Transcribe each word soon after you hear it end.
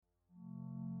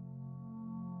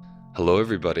Hello,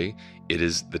 everybody. It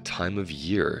is the time of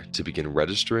year to begin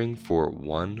registering for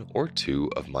one or two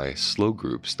of my slow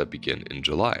groups that begin in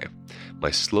July.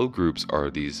 My slow groups are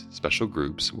these special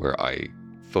groups where I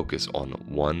focus on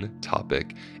one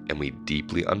topic and we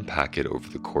deeply unpack it over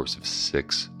the course of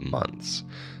 6 months.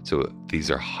 So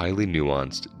these are highly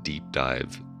nuanced, deep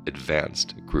dive,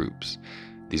 advanced groups.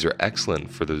 These are excellent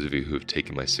for those of you who have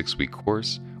taken my 6-week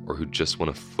course or who just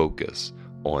want to focus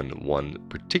on one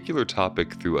particular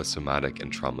topic through a somatic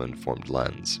and trauma-informed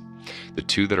lens. The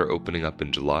two that are opening up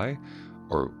in July,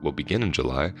 or will begin in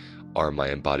July, are my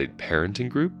embodied parenting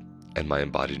group and my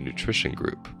embodied nutrition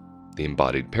group. The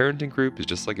embodied parenting group is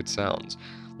just like it sounds,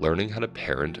 learning how to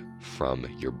parent from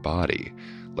your body,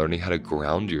 learning how to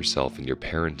ground yourself in your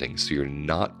parenting so you're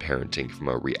not parenting from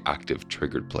a reactive,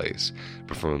 triggered place,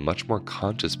 but from a much more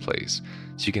conscious place,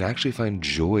 so you can actually find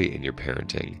joy in your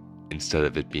parenting instead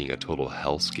of it being a total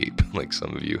hellscape like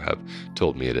some of you have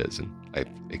told me it is, and I've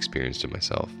experienced it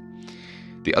myself.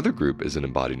 The other group is an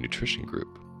embodied nutrition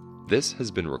group. This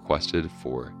has been requested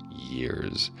for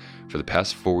years. For the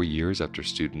past 4 years after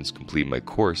students complete my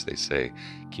course, they say,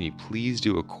 can you please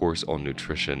do a course on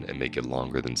nutrition and make it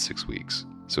longer than 6 weeks?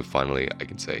 So finally I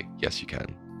can say, yes, you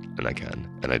can, and I can,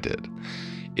 and I did.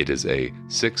 It is a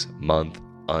 6-month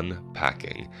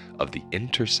unpacking of the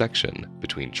intersection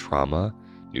between trauma,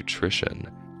 nutrition,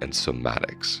 and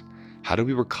somatics. How do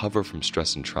we recover from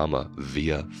stress and trauma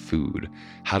via food?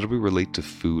 How do we relate to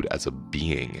food as a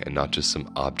being and not just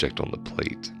some object on the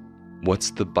plate?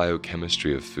 What's the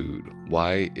biochemistry of food?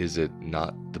 Why is it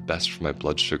not the best for my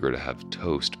blood sugar to have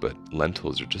toast, but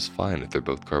lentils are just fine if they're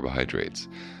both carbohydrates?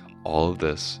 All of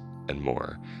this and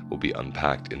more will be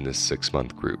unpacked in this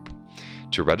 6-month group.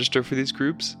 To register for these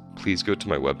groups, please go to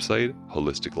my website,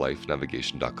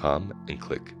 holisticlifenavigation.com, and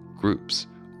click Groups.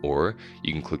 Or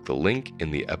you can click the link in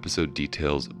the episode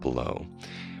details below.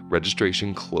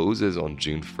 Registration closes on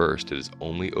June 1st. It is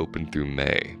only open through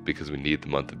May because we need the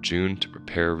month of June to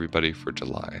prepare everybody for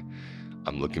July.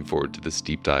 I'm looking forward to this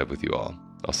deep dive with you all.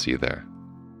 I'll see you there.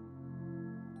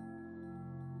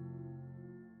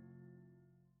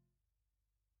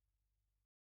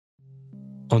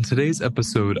 On today's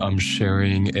episode, I'm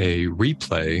sharing a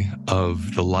replay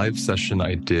of the live session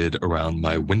I did around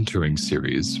my wintering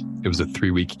series. It was a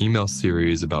 3-week email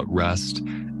series about rest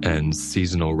and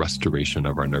seasonal restoration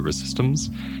of our nervous systems,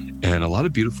 and a lot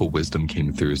of beautiful wisdom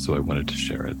came through, so I wanted to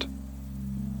share it.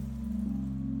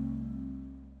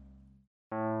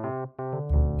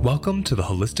 Welcome to the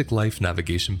Holistic Life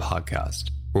Navigation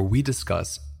Podcast, where we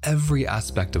discuss every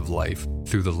aspect of life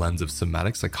through the lens of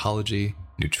somatic psychology,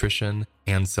 nutrition,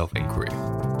 and self-inquiry.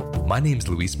 My name's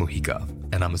Luis Mojica,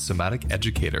 and I'm a somatic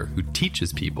educator who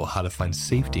teaches people how to find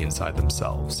safety inside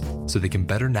themselves so they can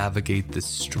better navigate this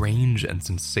strange and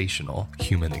sensational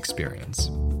human experience.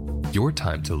 Your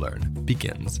time to learn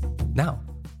begins now.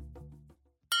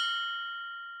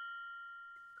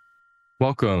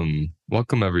 Welcome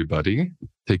everybody.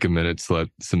 Take a minute to let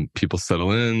some people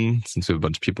settle in, since we have a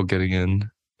bunch of people getting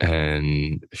in.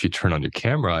 And if you turn on your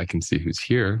camera, I can see who's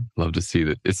here. Love to see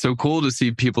that. It's so cool to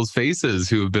see people's faces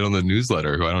who have been on the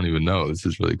newsletter, who I don't even know. This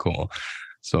is really cool.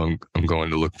 So I'm going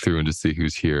to look through and to see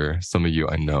who's here. Some of you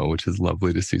I know, which is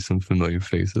lovely to see some familiar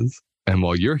faces. And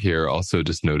while you're here, also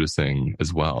just noticing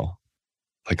as well,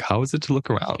 like, how is it to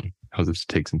look around? How is it to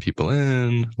take some people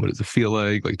in? What does it feel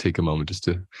like? Like, take a moment just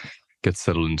to get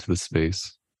settled into the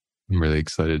space. I'm really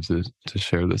excited to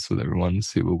share this with everyone,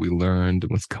 see what we learned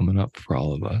and what's coming up for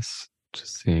all of us.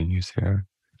 Just seeing who's here.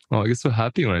 Well, I get so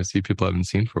happy when I see people I haven't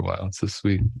seen for a while. It's so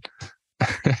sweet.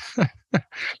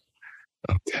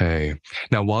 Okay.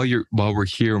 Now, while we're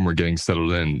here and we're getting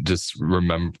settled in, just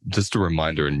a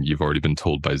reminder, and you've already been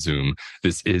told by Zoom,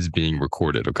 this is being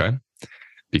recorded, okay?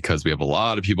 Because we have a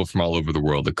lot of people from all over the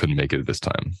world that couldn't make it this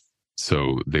time.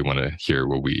 So they want to hear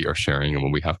what we are sharing and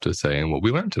what we have to say and what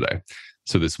we learned today.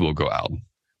 So this will go out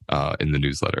in the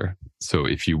newsletter. So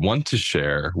if you want to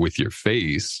share with your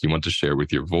face, you want to share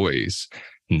with your voice,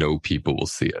 no people will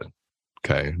see it.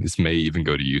 Okay. This may even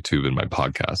go to YouTube and my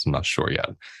podcast. I'm not sure yet,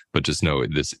 but just know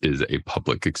this is a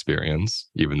public experience,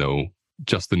 even though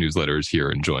just the newsletter is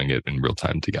here enjoying it in real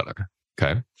time together.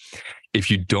 Okay. If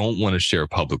you don't want to share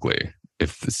publicly,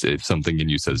 if something in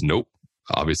you says, nope,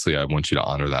 obviously I want you to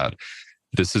honor that.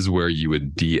 This is where you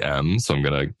would DM. So I'm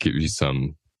going to give you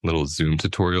some little Zoom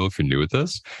tutorial if you're new at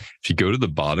this. If you go to the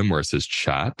bottom where it says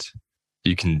chat,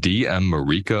 you can DM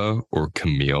Marika or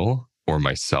Camille or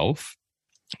myself.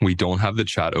 We don't have the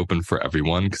chat open for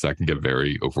everyone because that can get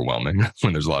very overwhelming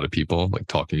when there's a lot of people like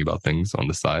talking about things on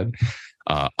the side.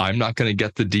 I'm not going to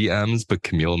get the DMs, but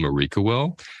Camille and Marika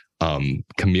will.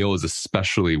 Camille is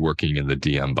especially working in the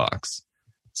DM box.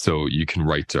 So you can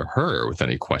write to her with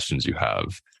any questions you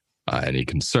have, any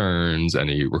concerns,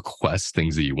 any requests,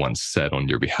 things that you want said on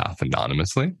your behalf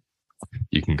anonymously.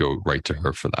 You can go right to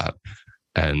her for that.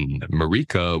 And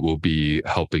Marika will be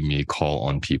helping me call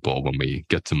on people when we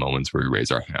get to moments where we raise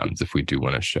our hands, if we do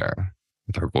want to share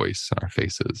with our voice and our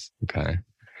faces. Okay.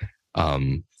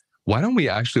 Why don't we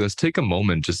let's take a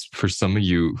moment just for some of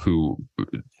you who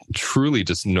truly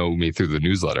just know me through the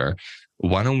newsletter.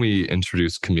 Why don't we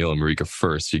introduce Camille and Marika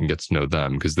first so you can get to know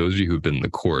them? Because those of you who've been in the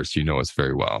course, you know us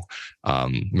very well.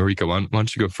 Marika, why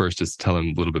don't you go first? Just tell them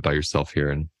a little bit about yourself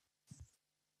here.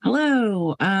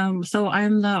 Hello. So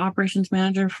I'm the operations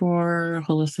manager for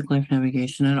Holistic Life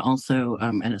Navigation and also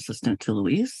an assistant to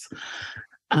Luis.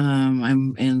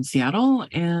 I'm in Seattle,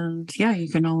 and yeah, you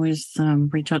can always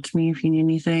reach out to me if you need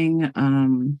anything.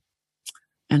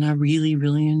 And I really,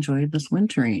 really enjoyed this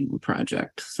wintering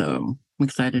project. So I'm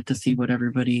excited to see what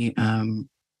everybody, to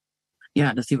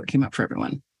see what came up for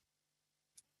everyone.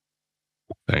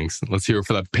 Thanks. Let's hear it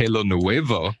for that pelo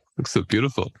nuevo. Looks so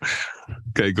beautiful.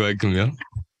 Okay, go ahead, Camille.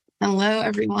 Hello,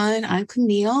 everyone. I'm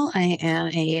Camille. I am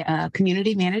a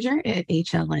community manager at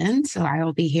HLN. So I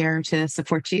will be here to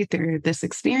support you through this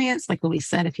experience. Like Luis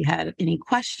said, if you had any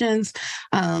questions,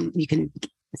 you can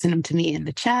send them to me in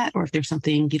the chat, or if there's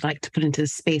something you'd like to put into the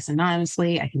space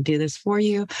anonymously, I can do this for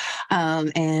you.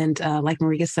 And like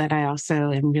Marika said, I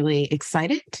also am really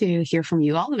excited to hear from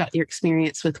you all about your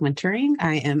experience with wintering.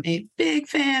 I am a big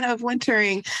fan of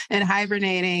wintering and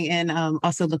hibernating, and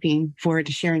also looking forward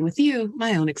to sharing with you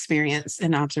my own experience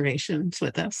and observations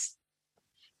with this.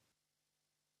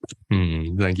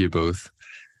 Thank you both.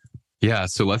 Yeah,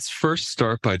 so let's first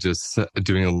start by just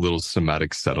doing a little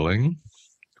somatic settling,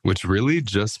 which really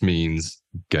just means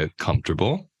get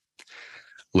comfortable,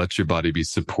 let your body be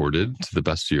supported to the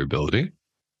best of your ability.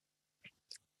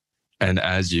 And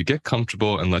as you get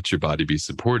comfortable and let your body be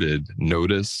supported,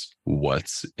 notice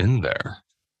what's in there.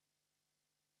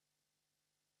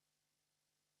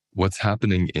 What's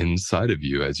happening inside of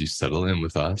you as you settle in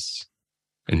with us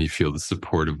and you feel the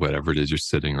support of whatever it is you're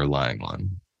sitting or lying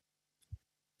on.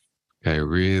 Okay,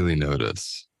 really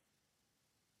notice.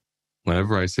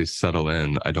 Whenever I say settle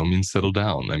in, I don't mean settle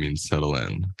down. I mean settle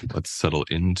in. Let's settle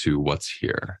into what's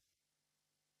here.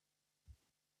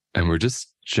 And we're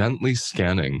just gently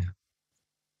scanning.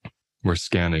 We're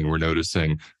scanning, we're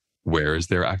noticing, where is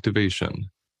there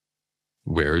activation?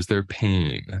 Where is there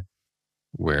pain?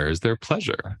 Where is there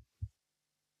pleasure?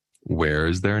 Where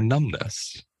is there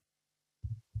numbness?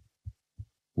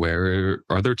 Where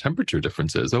are there temperature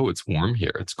differences? Oh, it's warm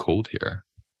here, it's cold here.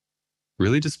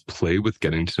 Really just play with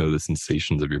getting to know the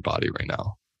sensations of your body right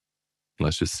now.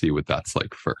 Let's just see what that's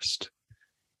like first.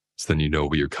 So then you know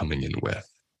what you're coming in with.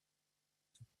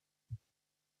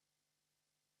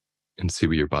 And see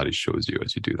what your body shows you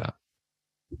as you do that.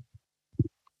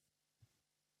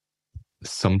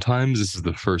 Sometimes this is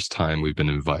the first time we've been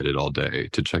invited all day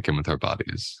to check in with our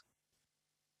bodies.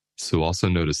 So also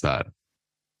notice that.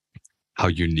 How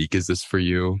unique is this for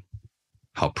you?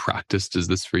 How practiced is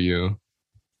this for you?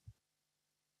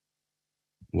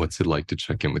 What's it like to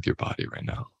check in with your body right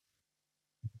now?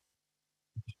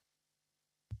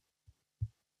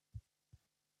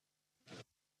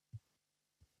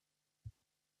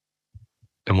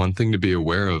 And one thing to be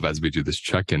aware of as we do this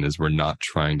check-in is we're not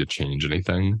trying to change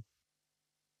anything.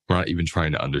 We're not even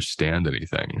trying to understand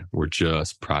anything. We're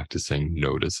just practicing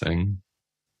noticing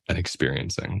and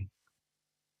experiencing.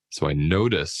 So I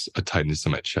notice a tightness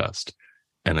in my chest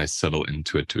and I settle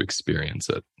into it to experience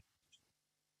it.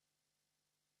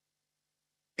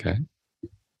 Okay.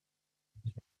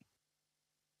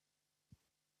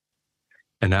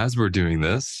 And as we're doing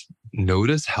this,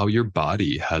 notice how your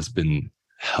body has been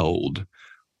held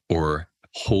or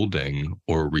holding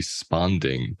or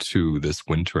responding to this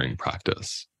wintering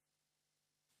practice.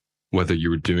 Whether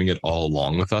you were doing it all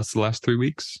along with us the last 3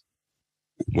 weeks,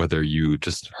 whether you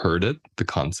just heard it, the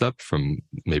concept from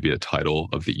maybe a title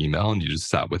of the email and you just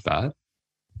sat with that.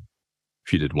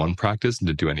 If you did one practice and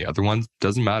didn't do any other ones,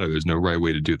 doesn't matter. There's no right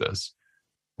way to do this.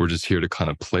 We're just here to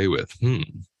kind of play with,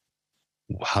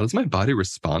 how does my body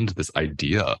respond to this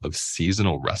idea of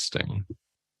seasonal resting?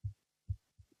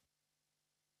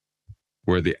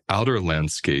 Where the outer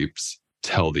landscapes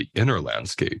tell the inner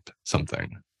landscape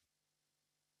something.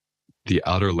 The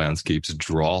outer landscapes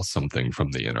draw something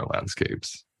from the inner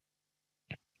landscapes.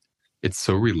 It's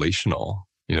so relational.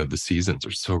 The seasons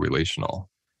are so relational.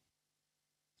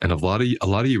 And a lot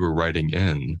of you were writing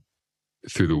in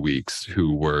through the weeks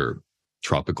who were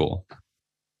tropical,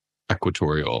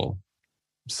 equatorial,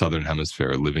 southern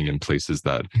hemisphere, living in places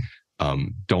that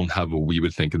don't have what we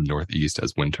would think in the Northeast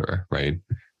as winter, right?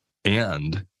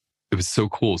 And it was so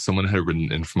cool. Someone had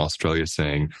written in from Australia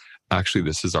saying, actually,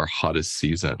 this is our hottest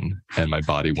season and my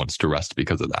body wants to rest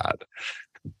because of that.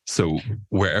 So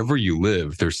wherever you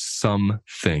live, there's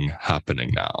something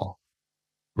happening now,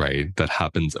 right? That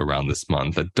happens around this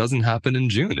month that doesn't happen in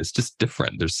June. It's just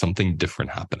different. There's something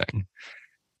different happening,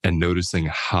 and noticing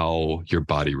how your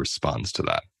body responds to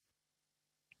that.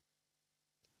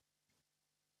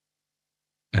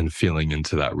 And feeling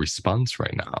into that response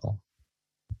right now.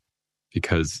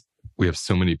 Because we have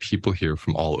so many people here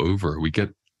from all over. We get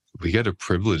a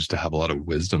privilege to have a lot of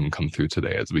wisdom come through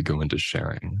today as we go into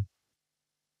sharing.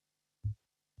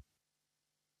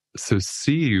 So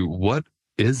see, what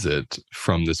is it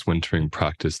from this wintering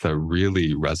practice that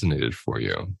really resonated for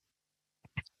you?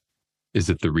 Is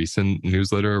it the recent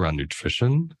newsletter around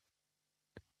nutrition?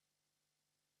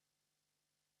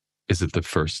 Is it the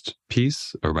first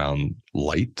piece around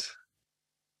light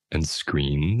and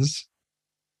screens?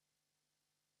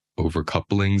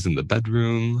 Overcouplings in the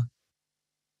bedroom?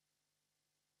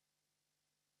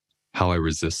 How I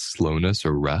resist slowness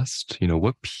or rest?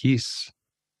 What piece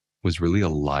was really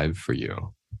alive for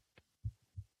you?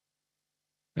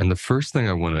 And the first thing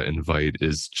I want to invite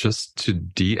is just to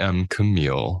DM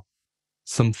Camille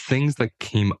some things that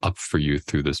came up for you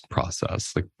through this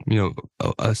process, like,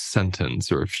 a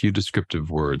sentence or a few descriptive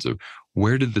words of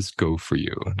where did this go for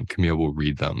you? And Camille will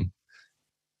read them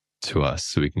to us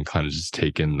so we can kind of just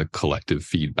take in the collective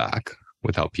feedback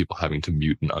without people having to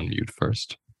mute and unmute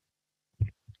first.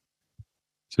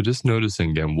 So just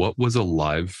noticing again, what was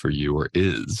alive for you or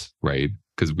is, right?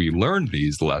 Because we learned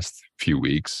these the last few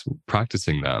weeks,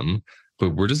 practicing them,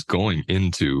 but we're just going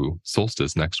into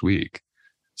solstice next week.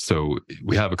 So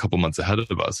we have a couple months ahead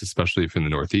of us, especially if in the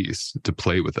Northeast, to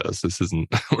play with us. This isn't,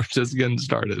 we're just getting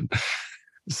started.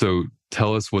 So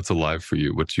tell us what's alive for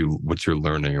you, what you're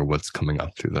learning or what's coming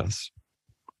up through this.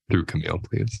 Through Camille,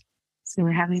 please. So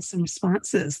we're having some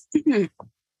responses.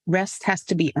 Rest has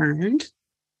to be earned.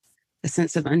 A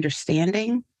sense of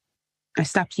understanding. I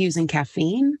stopped using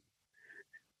caffeine.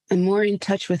 I'm more in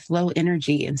touch with low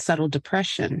energy and subtle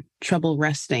depression, trouble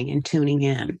resting and tuning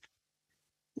in.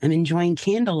 I'm enjoying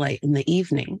candlelight in the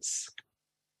evenings.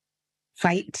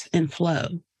 Fight and flow.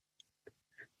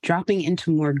 Dropping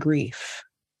into more grief.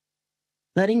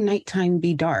 Letting nighttime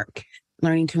be dark,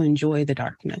 learning to enjoy the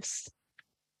darkness.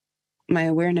 My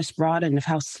awareness broadened of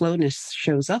how slowness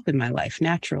shows up in my life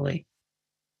naturally.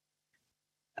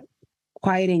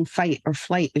 Quieting fight or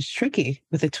flight is tricky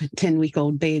with a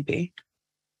 10-week-old baby.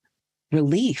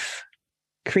 Relief,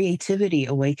 creativity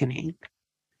awakening.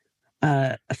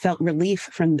 I felt relief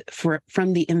from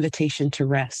the invitation to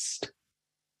rest.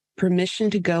 Permission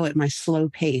to go at my slow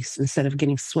pace instead of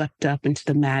getting swept up into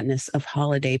the madness of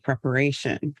holiday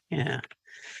preparation. Yeah.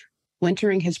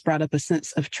 Wintering has brought up a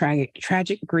sense of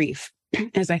tragic grief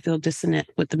as I feel dissonant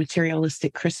with the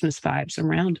materialistic Christmas vibes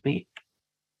around me.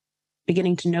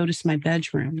 Beginning to notice my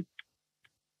bedroom.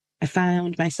 I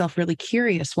found myself really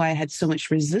curious why I had so much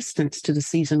resistance to the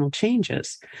seasonal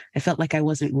changes. I felt like I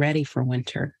wasn't ready for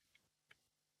winter.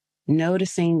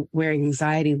 Noticing where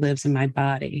anxiety lives in my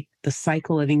body, the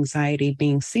cycle of anxiety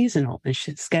being seasonal and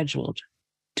scheduled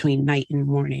between night and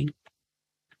morning.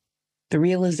 The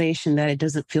realization that it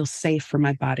doesn't feel safe for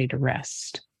my body to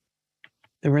rest.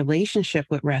 The relationship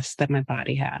with rest that my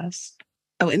body has.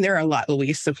 Oh, and there are a lot,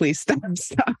 Louise, so please stop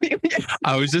me.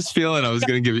 I was just feeling I was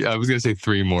going to say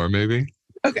 3 more maybe.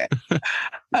 Okay.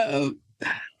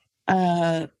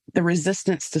 The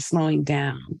resistance to slowing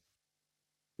down.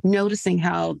 Noticing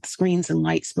how screens and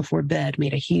lights before bed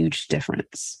made a huge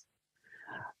difference.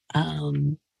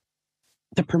 The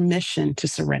permission to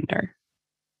surrender.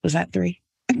 Was that 3?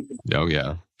 Oh,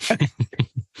 yeah.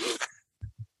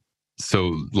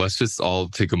 So let's just all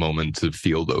take a moment to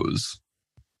feel those.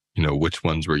 Which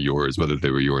ones were yours, whether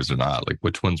they were yours or not. Like,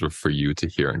 which ones were for you to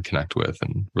hear and connect with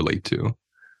and relate to.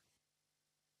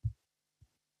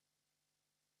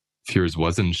 If yours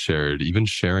wasn't shared, even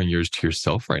sharing yours to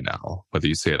yourself right now, whether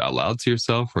you say it out loud to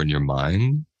yourself or in your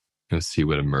mind, see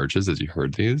what emerges as you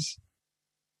heard these.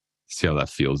 See how that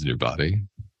feels in your body.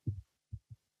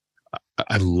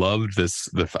 I loved this.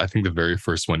 I think the very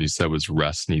first one you said was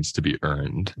rest needs to be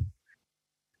earned.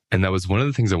 And that was one of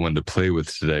the things I wanted to play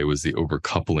with today was the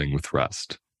overcoupling with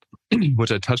rest, which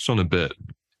I touched on a bit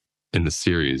in the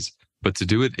series, but to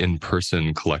do it in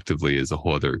person collectively is a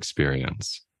whole other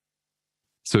experience.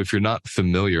 So if you're not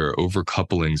familiar,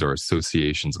 overcouplings are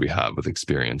associations we have with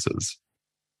experiences.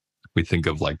 We think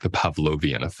of like the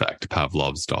Pavlovian effect,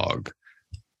 Pavlov's dog.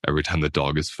 Every time the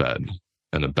dog is fed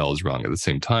and a bell is rung at the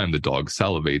same time, the dog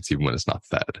salivates even when it's not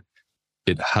fed.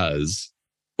 It has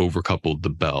overcoupled the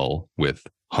bell with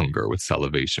hunger, with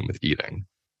salivation, with eating.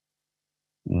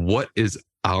 what is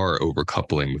our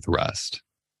overcoupling with rest?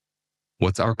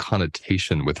 What's our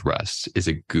connotation with rest? Is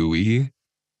it gooey?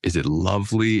 Is it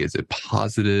lovely? Is it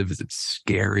positive? Is it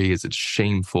scary? Is it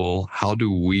shameful? How do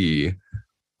we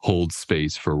hold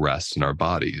space for rest in our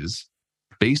bodies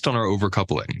based on our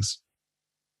overcouplings?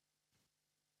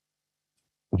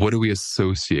 What do we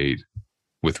associate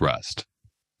with rest?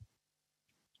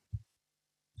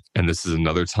 And this is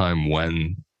another time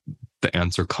when the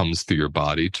answer comes through your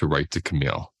body to write to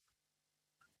Camille.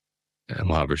 And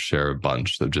we'll have her share a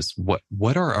bunch of just what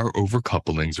are our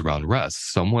overcouplings around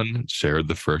rest? Someone shared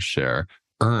the first share,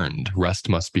 earned. Rest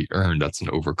must be earned. That's an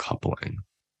overcoupling.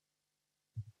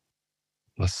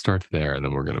 Let's start there, and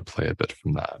then we're going to play a bit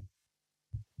from that.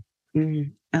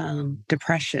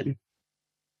 Depression,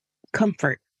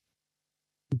 comfort,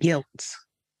 guilt,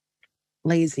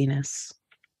 laziness,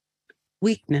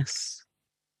 weakness,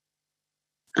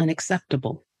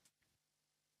 unacceptable,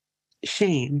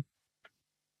 shame,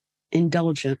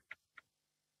 indulgent,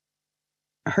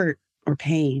 hurt or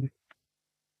pain,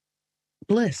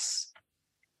 bliss,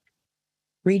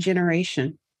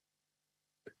 regeneration,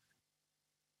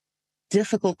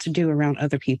 difficult to do around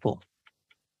other people,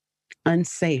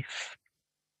 unsafe,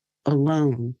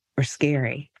 alone, or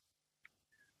scary,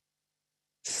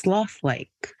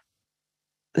 sloth-like,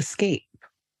 escape,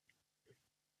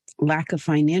 lack of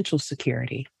financial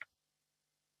security,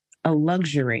 a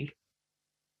luxury,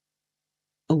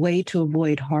 a way to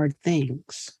avoid hard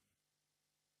things,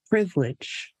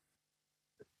 privilege.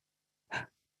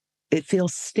 It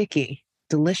feels sticky,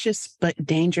 delicious, but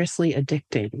dangerously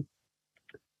addicting.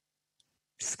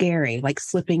 Scary, like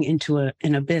slipping into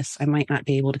an abyss I might not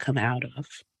be able to come out of.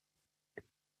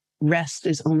 Rest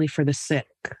is only for the sick.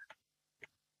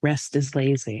 Rest is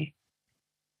lazy.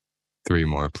 3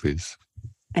 more, please.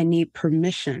 I need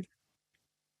permission.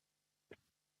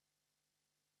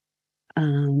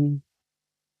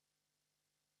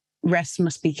 Rest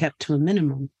must be kept to a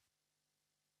minimum,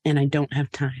 and I don't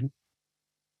have time.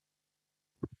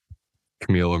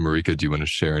 Camille or Marika, do you want to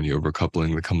share any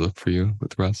overcoupling that comes up for you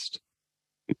with rest?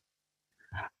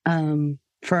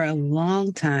 For a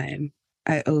long time,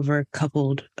 I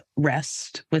overcoupled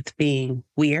rest with being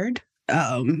weird.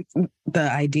 The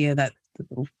idea that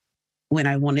when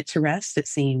I wanted to rest, it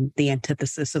seemed the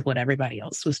antithesis of what everybody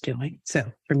else was doing.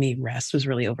 So for me, rest was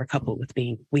really overcoupled with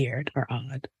being weird or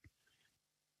odd.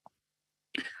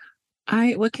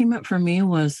 What came up for me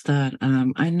was that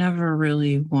I never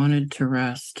really wanted to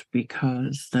rest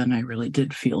because then I really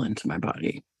did feel into my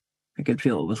body. I could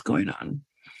feel what was going on.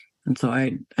 And so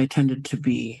I tended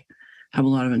to have a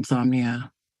lot of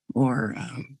insomnia, or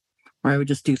I would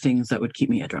just do things that would keep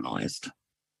me adrenalized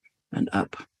and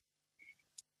up.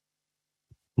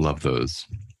 Love those.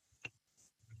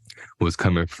 What was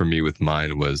coming up for me with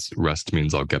mine was rest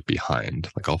means I'll get behind,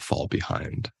 like I'll fall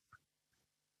behind.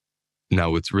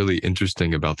 Now, what's really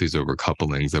interesting about these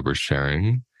overcouplings that we're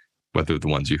sharing, whether the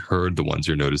ones you heard, the ones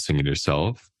you're noticing in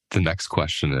yourself, the next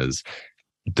question is,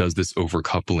 does this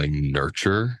overcoupling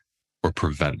nurture or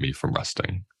prevent me from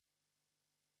resting?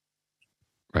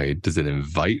 Right? Does it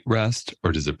invite rest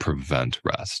or does it prevent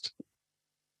rest?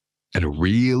 And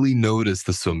really notice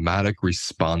the somatic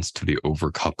response to the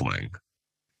overcoupling.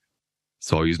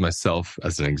 So I'll use myself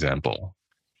as an example,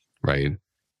 right?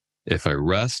 If I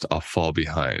rest, I'll fall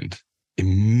behind.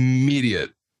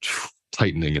 Immediate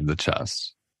tightening in the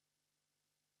chest,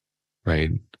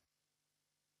 right?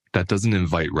 That doesn't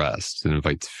invite rest. It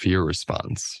invites fear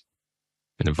response.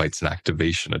 It invites an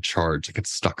activation, a charge that gets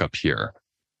stuck up here,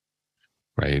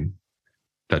 right?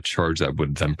 That charge that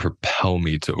would then propel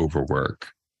me to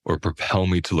overwork, or propel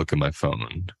me to look at my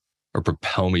phone, or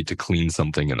propel me to clean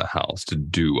something in the house, to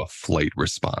do a flight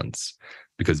response,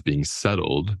 because being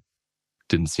settled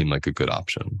didn't seem like a good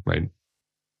option, right?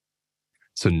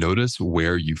 So notice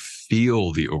where you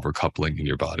feel the overcoupling in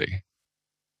your body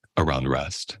around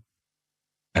rest.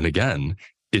 And again,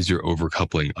 is your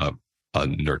overcoupling a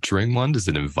nurturing one? Does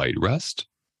it invite rest?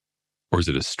 Or is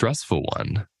it a stressful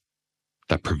one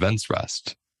that prevents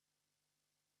rest?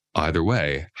 Either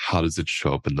way, how does it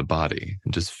show up in the body?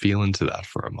 And just feel into that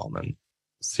for a moment.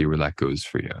 See where that goes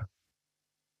for you.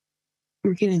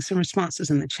 We're getting some responses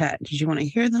in the chat. Did you want to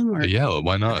hear them? Or? Yeah,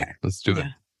 why not? Okay. Let's do it.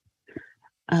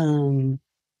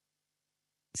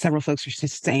 Several folks are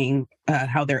just saying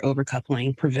how their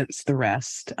overcoupling prevents the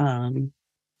rest.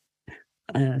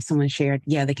 Someone shared,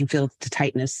 they can feel the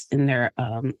tightness in their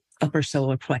upper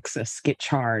solar plexus get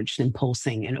charged and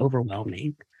pulsing and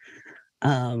overwhelming.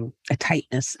 A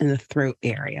tightness in the throat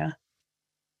area.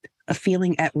 A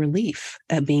feeling at relief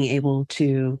at being able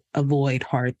to avoid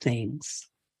hard things.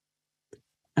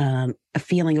 a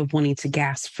feeling of wanting to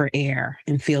gasp for air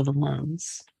and feel the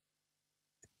lungs.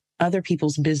 Other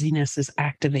people's busyness is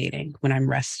activating when I'm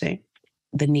resting,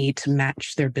 the need to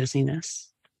match their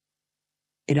busyness.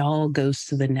 It all goes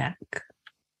to the neck.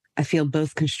 I feel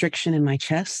both constriction in my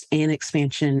chest and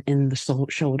expansion in the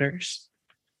shoulders.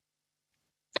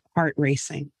 Heart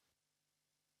racing.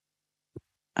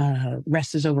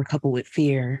 Rest is overcoupled with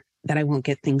fear that I won't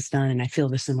get things done, and I feel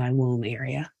this in my womb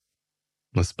area.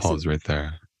 Let's pause right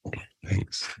there.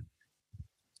 Thanks.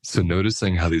 So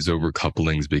noticing how these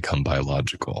overcouplings become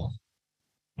biological.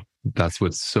 That's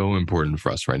what's so important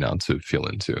for us right now to feel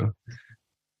into.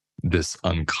 This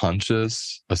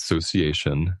unconscious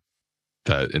association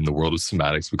that in the world of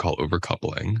somatics we call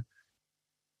overcoupling.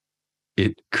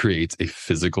 It creates a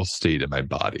physical state in my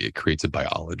body. It creates a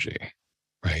biology,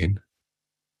 right?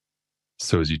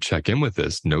 So as you check in with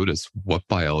this, notice what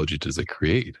biology does it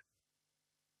create?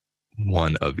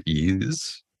 One of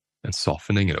ease and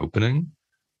softening and opening,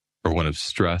 or one of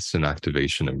stress and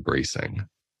activation and bracing?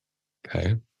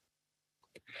 Okay.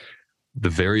 The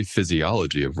very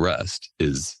physiology of rest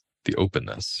is the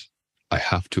openness. I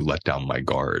have to let down my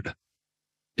guard.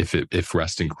 If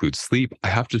rest includes sleep, I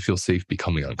have to feel safe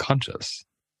becoming unconscious.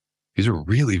 These are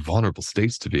really vulnerable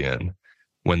states to be in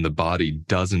when the body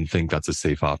doesn't think that's a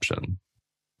safe option,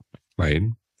 right?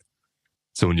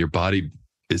 So when your body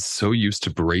is so used to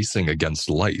bracing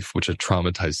against life, which a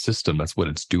traumatized system, that's what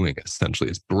it's doing essentially.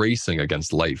 It's bracing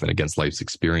against life and against life's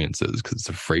experiences because it's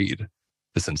afraid.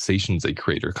 The sensations they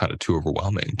create are kind of too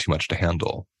overwhelming, too much to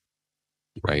handle,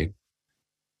 right?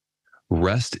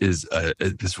 Rest is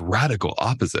this radical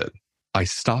opposite. I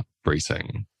stop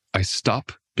bracing. I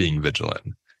stop being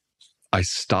vigilant. I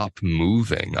stop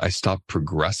moving. I stop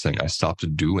progressing. I stop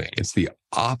doing. It's the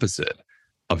opposite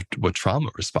of what trauma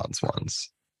response wants.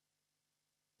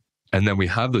 And then we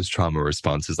have those trauma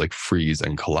responses like freeze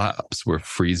and collapse, where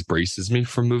freeze braces me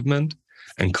for movement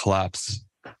and collapse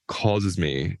causes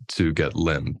me to get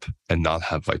limp and not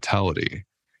have vitality.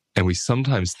 And we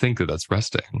sometimes think that that's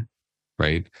resting,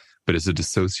 right? But it's a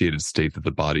dissociated state that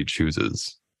the body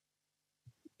chooses.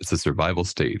 It's a survival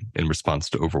state in response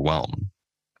to overwhelm.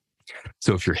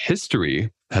 So if your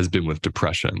history has been with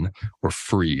depression or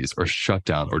freeze or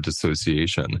shutdown or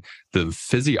dissociation, the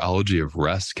physiology of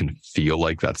rest can feel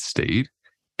like that state.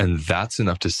 And that's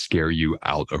enough to scare you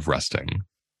out of resting.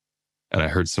 And I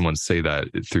heard someone say that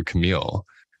through Camille,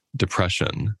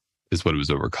 depression is what it was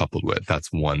overcoupled with.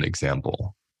 That's one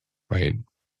example, right?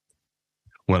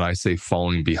 When I say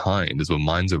falling behind is what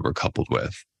mine's overcoupled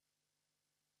with,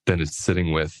 then it's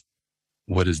sitting with,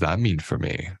 what does that mean for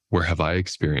me? Where have I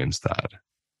experienced that?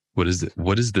 What is it?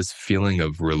 What is this feeling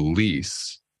of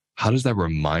release? How does that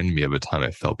remind me of a time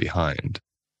I fell behind?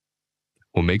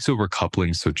 What makes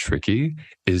overcoupling so tricky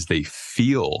is they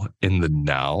feel in the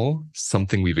now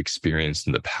something we've experienced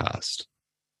in the past.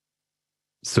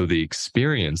 So the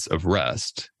experience of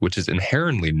rest, which is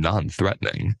inherently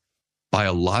non-threatening,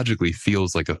 biologically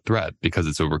feels like a threat because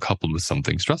it's overcoupled with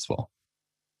something stressful,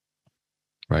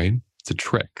 right? It's a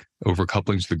trick.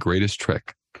 Overcoupling is the greatest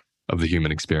trick of the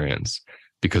human experience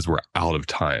because we're out of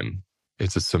time.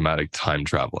 It's a somatic time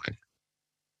traveling.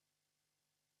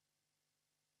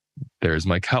 There's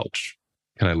my couch.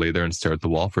 Can I lay there and stare at the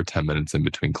wall for 10 minutes in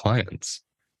between clients?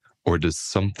 Or does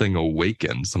something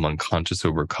awaken, some unconscious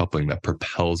overcoupling that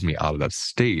propels me out of that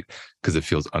state because it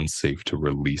feels unsafe to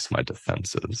release my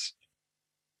defenses?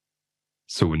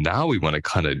 So now we want to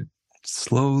kind of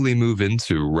slowly move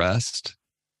into rest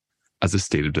as a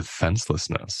state of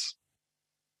defenselessness.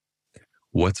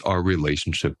 What's our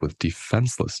relationship with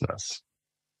defenselessness?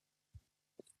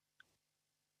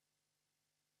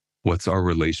 What's our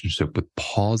relationship with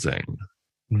pausing,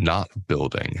 not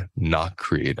building, not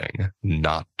creating,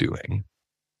 not doing?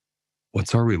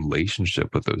 What's our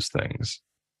relationship with those things?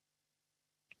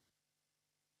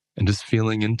 And just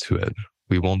feeling into it.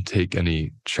 We won't take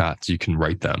any chats. You can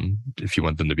write them if you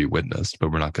want them to be witnessed,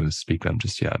 but we're not going to speak them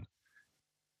just yet.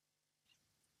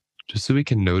 Just so we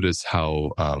can notice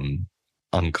how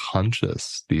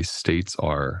unconscious these states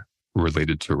are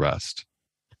related to rest.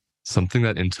 Something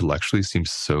that intellectually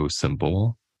seems so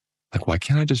simple. Like, why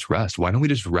can't I just rest? Why don't we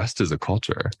just rest as a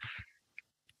culture?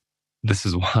 This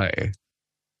is why.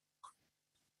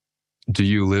 Do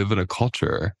you live in a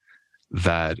culture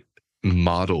that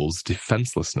models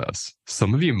defenselessness?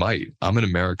 Some of you might. I'm in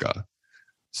America,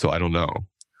 so I don't know.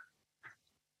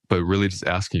 But really just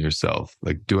asking yourself,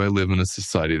 like, do I live in a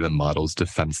society that models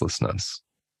defenselessness,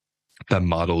 that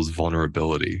models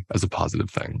vulnerability as a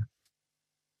positive thing,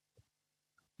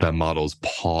 that models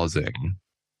pausing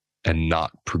and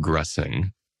not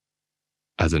progressing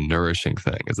as a nourishing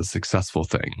thing, as a successful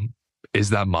thing, Is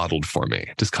that modeled for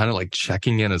me? Just kind of like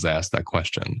checking in as I ask that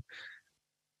question.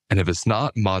 And if it's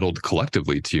not modeled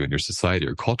collectively to you in your society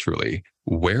or culturally,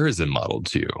 where is it modeled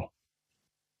to you?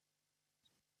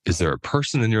 Is there a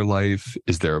person in your life?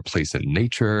 Is there a place in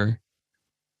nature?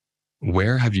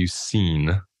 Where have you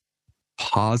seen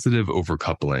positive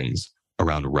overcouplings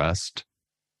around rest,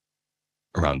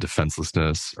 around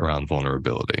defenselessness, around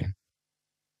vulnerability?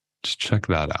 Just check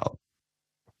that out.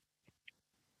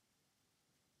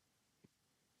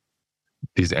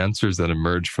 These answers that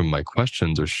emerge from my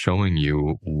questions are showing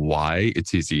you why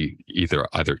it's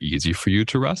either easy for you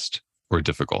to rest or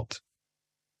difficult,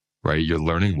 right? You're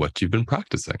learning what you've been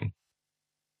practicing.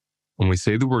 When we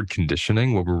say the word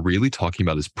conditioning, what we're really talking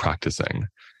about is practicing.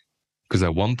 Because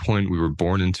at one point we were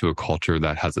born into a culture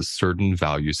that has a certain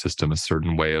value system, a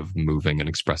certain way of moving and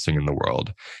expressing in the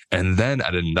world. And then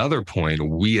at another point,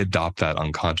 we adopt that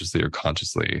unconsciously or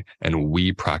consciously, and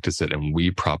we practice it and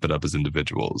we prop it up as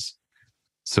individuals.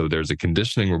 So there's a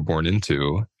conditioning we're born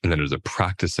into, and then there's a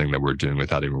practicing that we're doing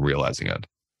without even realizing it.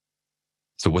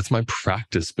 So what's my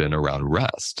practice been around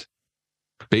rest?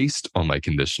 Based on my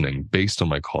conditioning, based on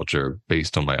my culture,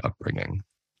 based on my upbringing.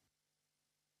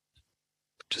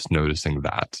 Just noticing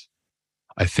that.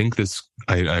 I think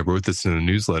I wrote this in a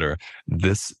newsletter,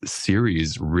 this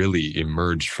series really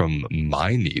emerged from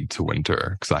my need to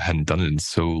winter because I hadn't done it in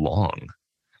so long.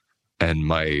 And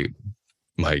my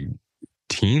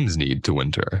team's need to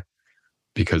winter,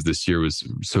 because this year was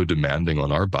so demanding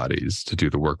on our bodies to do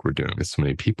the work we're doing with so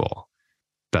many people,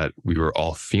 that we were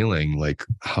all feeling like,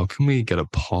 how can we get a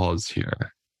pause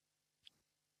here?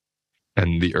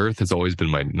 And the earth has always been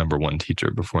my number one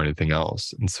teacher before anything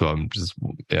else. And so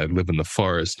I live in the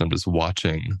forest and I'm just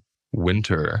watching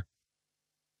winter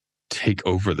take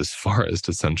over this forest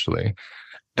essentially.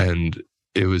 And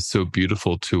it was so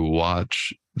beautiful to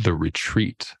watch the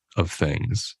retreat of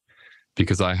things,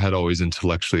 because I had always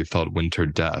intellectually thought winter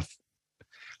death.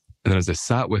 And then as I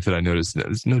sat with it, I noticed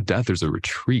there's no death, there's a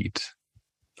retreat.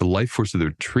 The life force of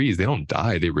the trees, they don't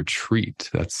die, they retreat.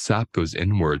 That sap goes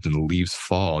inwards and the leaves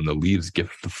fall, and the leaves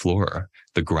gift the floor,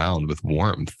 the ground with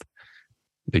warmth.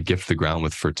 They gift the ground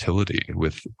with fertility,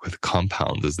 with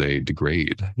compounds as they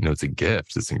degrade. You know, it's a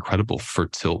gift. It's an incredible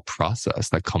fertile process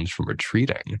that comes from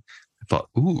retreating. I thought,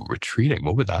 ooh, retreating,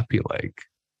 what would that be like?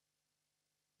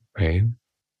 Right?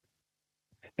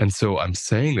 And so I'm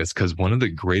saying this because one of the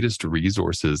greatest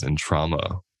resources in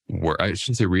trauma, where I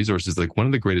shouldn't say resources, like one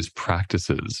of the greatest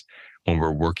practices when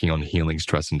we're working on healing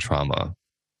stress and trauma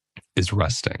is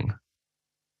resting.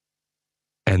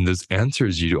 And those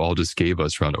answers you all just gave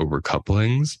us around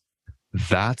overcouplings,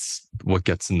 that's what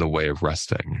gets in the way of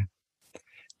resting.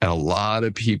 And a lot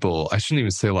of people, I shouldn't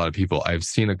even say a lot of people, I've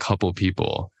seen a couple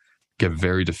people get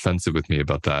very defensive with me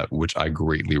about that, which I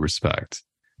greatly respect.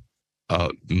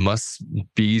 Must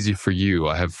be easy for you.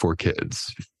 I have 4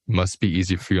 kids. Must be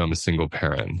easy for you. I'm a single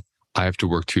parent. I have to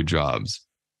work 2 jobs.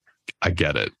 I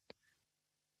get it.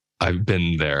 I've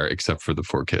been there except for the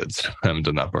 4 kids. I haven't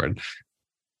done that part.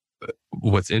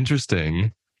 What's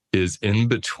interesting is in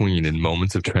between, in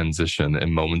moments of transition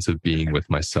and moments of being with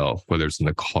myself, whether it's in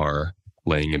the car,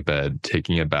 laying in bed,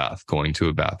 taking a bath, going to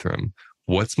a bathroom,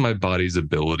 what's my body's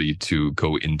ability to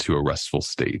go into a restful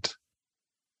state?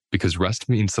 Because rest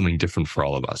means something different for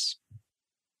all of us.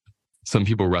 Some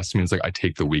people rest means like I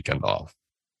take the weekend off.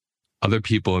 Other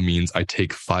people, it means I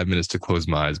take 5 minutes to close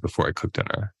my eyes before I cook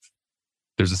dinner.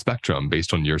 There's a spectrum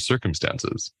based on your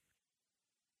circumstances.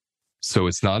 So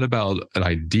it's not about an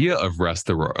idea of rest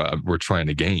that we're trying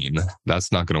to gain.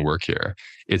 That's not going to work here.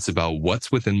 It's about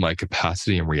what's within my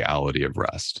capacity and reality of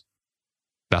rest.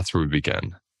 That's where we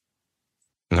begin.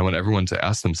 And I want everyone to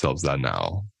ask themselves that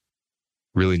now,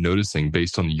 really noticing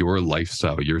based on your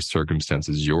lifestyle, your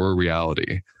circumstances, your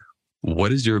reality,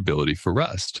 what is your ability for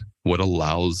rest? What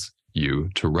allows you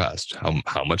to rest?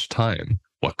 How much time?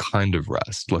 What kind of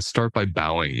rest? Let's start by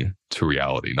bowing to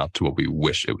reality, not to what we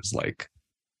wish it was like,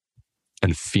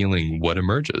 and feeling what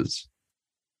emerges.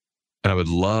 And I would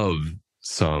love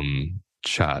some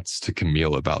chats to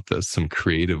Camille about this, some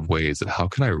creative ways of how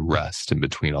can I rest in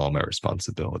between all my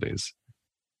responsibilities?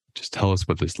 Just tell us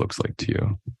what this looks like to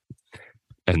you.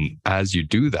 And as you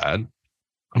do that,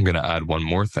 I'm going to add one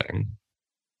more thing.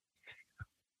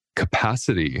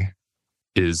 Capacity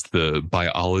is the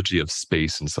biology of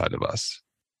space inside of us.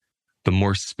 The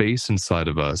more space inside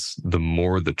of us, the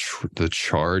more the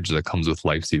charge that comes with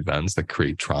life's events that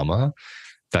create trauma,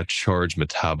 that charge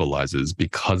metabolizes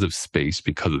because of space,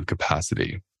 because of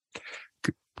capacity.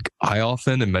 I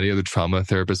often, and many other trauma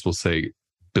therapists will say,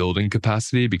 building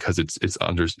capacity, because it's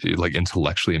under, like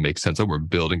intellectually it makes sense. Oh, we're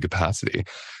building capacity.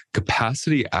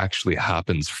 Capacity actually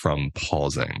happens from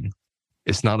pausing.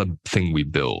 It's not a thing we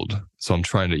build. So I'm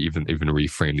trying to even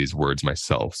reframe these words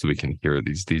myself so we can hear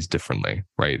these differently,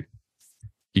 right?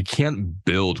 You can't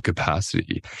build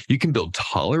capacity. You can build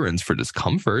tolerance for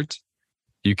discomfort.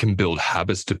 You can build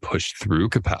habits to push through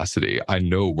capacity. I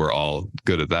know we're all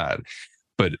good at that.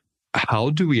 But how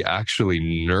do we actually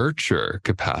nurture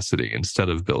capacity instead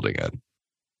of building it?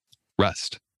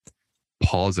 Rest,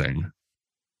 pausing,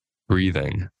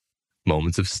 breathing,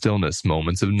 moments of stillness,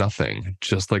 moments of nothing.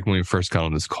 Just like when we first got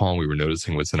on this call, we were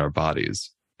noticing what's in our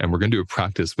bodies. And we're going to do a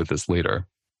practice with this later.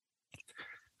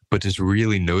 But just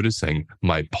really noticing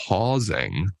my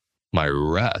pausing, my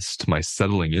rest, my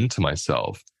settling into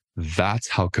myself, that's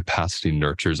how capacity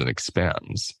nurtures and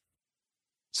expands.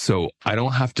 So I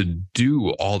don't have to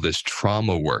do all this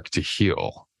trauma work to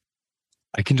heal.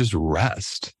 I can just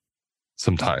rest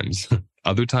sometimes.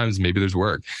 Other times, maybe there's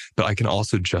work, but I can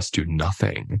also just do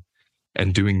nothing.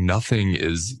 And doing nothing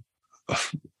is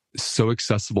so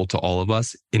accessible to all of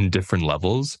us in different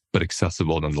levels, but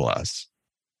accessible nonetheless.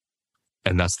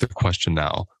 And that's the question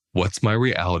now. What's my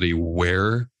reality?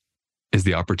 Where is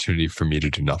the opportunity for me to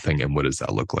do nothing? And what does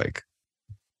that look like?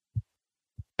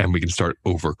 And we can start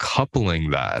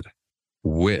overcoupling that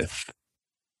with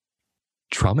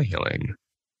trauma healing,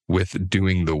 with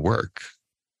doing the work.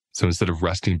 So instead of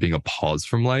resting being a pause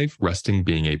from life, resting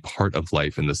being a part of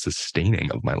life and the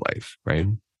sustaining of my life, right?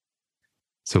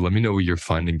 So let me know what you're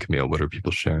finding, Camille. What are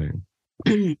people sharing?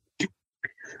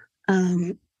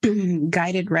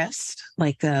 Guided rest,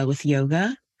 like with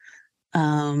yoga,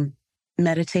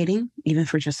 meditating, even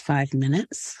for just 5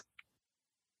 minutes,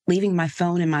 leaving my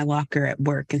phone in my locker at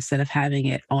work instead of having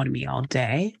it on me all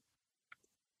day,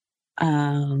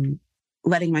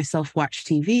 letting myself watch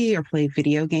TV or play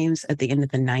video games at the end of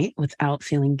the night without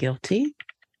feeling guilty,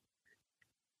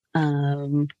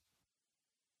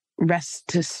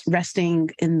 resting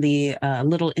in the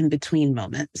little in-between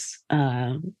moments,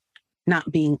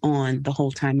 not being on the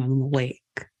whole time I'm awake.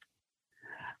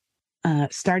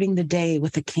 Starting the day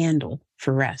with a candle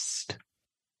for rest.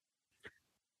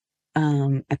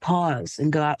 I pause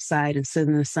and go outside and sit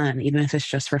in the sun, even if it's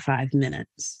just for 5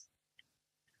 minutes.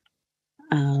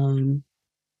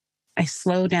 I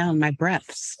slow down my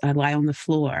breaths. I lie on the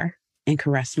floor and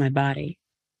caress my body.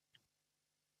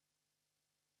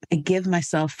 I give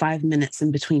myself 5 minutes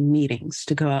in between meetings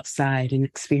to go outside and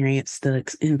experience the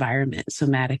environment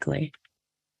somatically.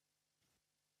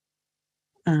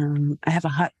 I have a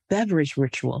hot beverage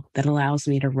ritual that allows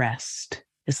me to rest.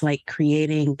 It's like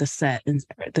creating the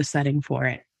setting for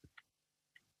it.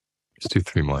 Let's do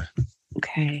 3 more.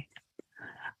 Okay.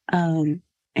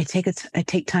 I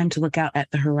take time to look out at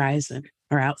the horizon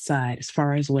or outside as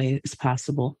far away as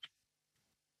possible.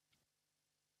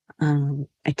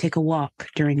 I take a walk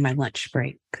during my lunch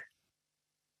break.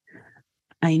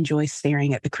 I enjoy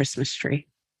staring at the Christmas tree.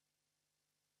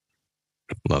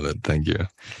 Love it. Thank you.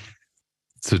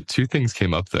 So 2 things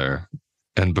came up there.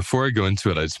 And before I go into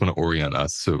it, I just want to orient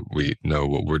us so we know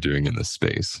what we're doing in this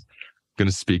space. I'm going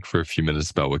to speak for a few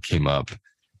minutes about what came up.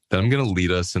 Then I'm going to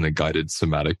lead us in a guided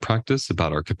somatic practice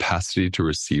about our capacity to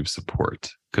receive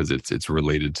support, because it's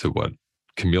related to what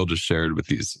Camille just shared with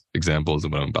these examples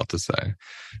of what I'm about to say.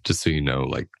 Just so you know,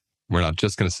 like, we're not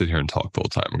just going to sit here and talk the whole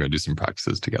time. We're going to do some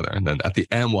practices together. And then at the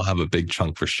end, we'll have a big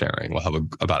chunk for sharing. We'll have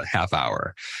about a half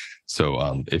hour.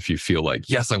 So if you feel like,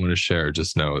 yes, I want to share,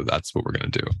 just know that's what we're going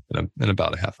to do in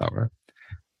about a half hour.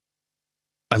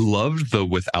 I loved the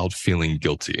without feeling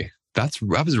guilty. That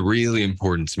was really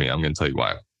important to me. I'm going to tell you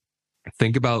why.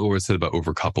 Think about what was said about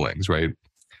overcouplings, right?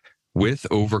 With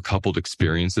overcoupled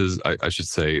experiences, I should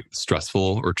say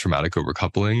stressful or traumatic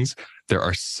overcouplings, there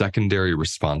are secondary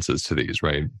responses to these,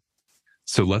 right?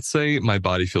 So let's say my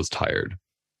body feels tired.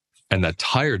 And that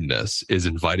tiredness is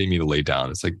inviting me to lay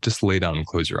down. It's like, just lay down and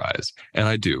close your eyes. And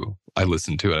I do. I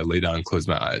listen to it. I lay down and close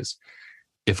my eyes.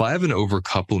 If I have an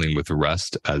overcoupling with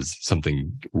rest as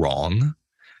something wrong,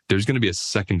 there's going to be a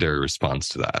secondary response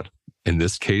to that. In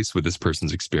this case, with this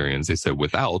person's experience, they said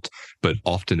without, but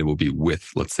often it will be with,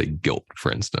 let's say, guilt, for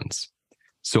instance.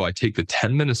 So I take the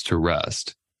 10 minutes to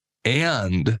rest,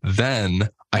 and then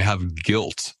I have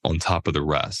guilt on top of the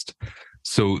rest.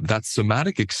 So that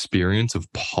somatic experience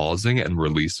of pausing and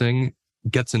releasing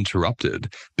gets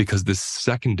interrupted because this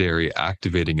secondary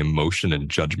activating emotion and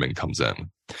judgment comes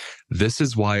in. This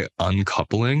is why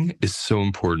uncoupling is so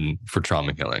important for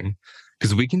trauma healing,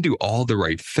 because we can do all the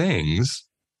right things,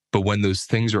 but when those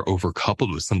things are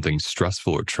overcoupled with something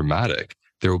stressful or traumatic,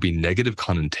 there will be negative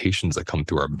connotations that come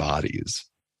through our bodies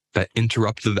that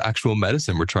interrupt the actual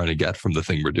medicine we're trying to get from the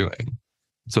thing we're doing.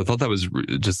 So I thought that was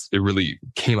just, it really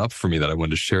came up for me that I wanted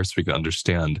to share so we can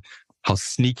understand how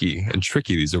sneaky and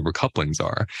tricky these overcouplings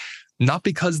are. Not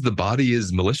because the body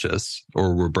is malicious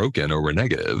or we're broken or we're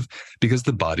negative, because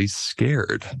the body's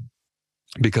scared.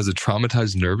 Because a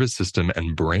traumatized nervous system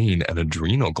and brain and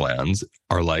adrenal glands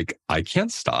are like, I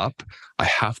can't stop. I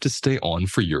have to stay on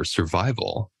for your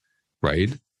survival,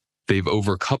 right? They've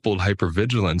overcoupled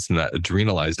hypervigilance in that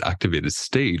adrenalized activated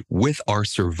state with our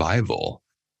survival.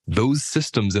 Those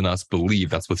systems in us believe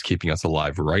that's what's keeping us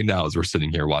alive right now as we're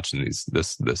sitting here watching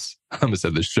this I almost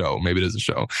said this show, maybe it is a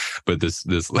show, but this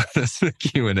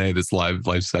Q&A, this live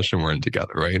session we're in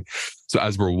together, right? So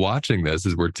as we're watching this,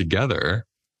 as we're together,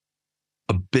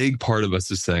 a big part of us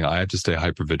is saying, I have to stay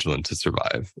hypervigilant to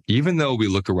survive, even though we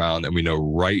look around and we know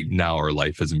right now our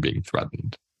life isn't being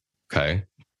threatened. Okay.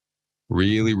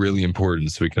 Really, really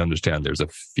important so we can understand there's a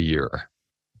fear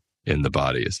in the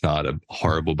body. It's not a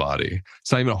horrible body.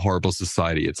 It's not even a horrible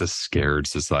society. It's a scared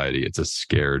society. It's a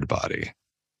scared body.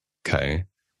 Okay.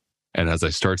 And as I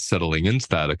start settling into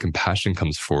that, a compassion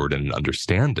comes forward and an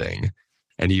understanding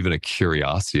and even a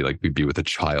curiosity, like we'd be with a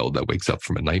child that wakes up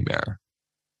from a nightmare.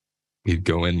 We'd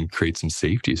go in and create some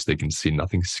safety so they can see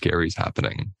nothing scary is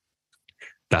happening.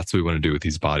 That's what we want to do with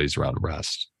these bodies around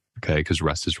rest. Okay. Because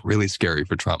rest is really scary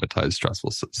for traumatized, stressful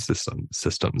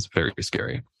systems. Very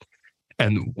scary.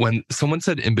 And when someone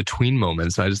said in between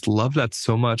moments, I just love that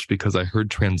so much because I heard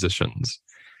transitions.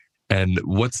 And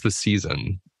what's the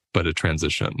season but a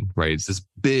transition, right? It's this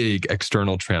big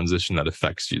external transition that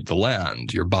affects you, the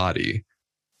land, your body,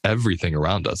 everything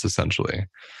around us, essentially.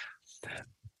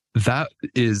 That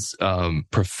is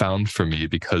profound for me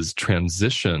because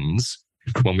transitions,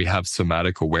 when we have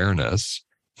somatic awareness,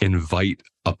 invite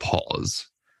a pause.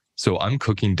 So I'm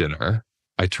cooking dinner.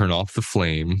 I turn off the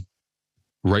flame.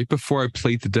 Right before I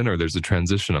plate the dinner, there's a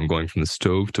transition. I'm going from the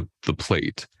stove to the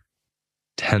plate.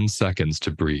 10 seconds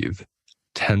to breathe.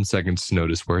 10 seconds to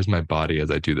notice where's my body as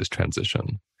I do this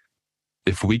transition.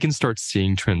 If we can start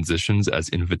seeing transitions as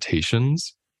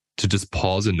invitations to just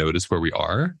pause and notice where we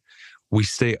are, we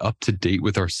stay up to date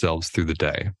with ourselves through the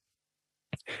day.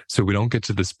 So we don't get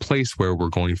to this place where we're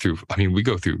going through, we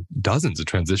go through dozens of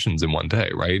transitions in one day,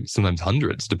 right? Sometimes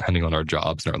hundreds, depending on our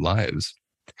jobs and our lives.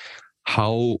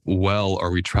 How well are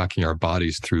we tracking our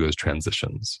bodies through those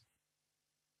transitions?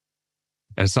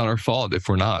 And it's not our fault if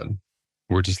we're not.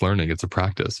 We're just learning. It's a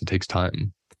practice. It takes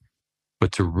time.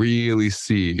 But to really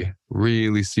see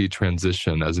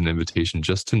transition as an invitation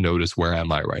just to notice, where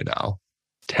am I right now?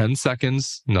 10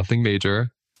 seconds, nothing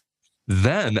major.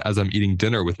 Then as I'm eating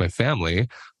dinner with my family,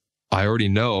 I already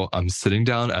know I'm sitting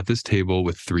down at this table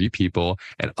with 3 people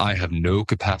and I have no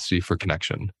capacity for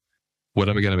connection. What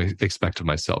am I going to expect of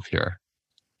myself here?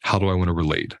 How do I want to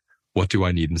relate? What do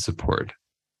I need in support?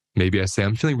 Maybe I say,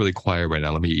 I'm feeling really quiet right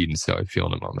now. Let me eat and see how I feel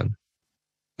in a moment.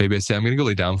 Maybe I say, I'm going to go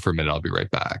lay down for a minute. I'll be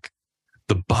right back.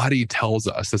 The body tells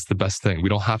us that's the best thing. We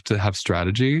don't have to have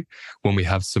strategy when we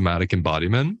have somatic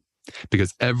embodiment,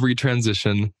 because every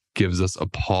transition gives us a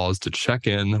pause to check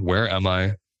in. Where am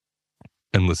I?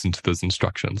 And listen to those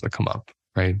instructions that come up,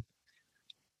 right?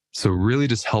 So really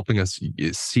just helping us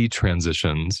see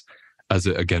transitions as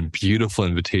a, again, beautiful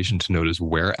invitation to notice,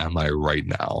 where am I right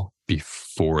now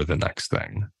before the next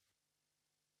thing?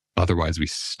 Otherwise, we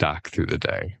stack through the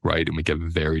day, right? And we get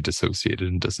very dissociated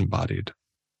and disembodied.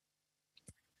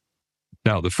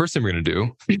 Now, the first thing we're going to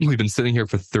do, we've been sitting here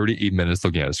for 38 minutes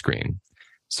looking at a screen.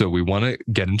 So we want to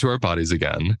get into our bodies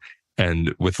again,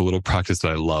 and with a little practice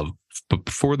that I love. But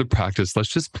before the practice, let's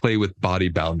just play with body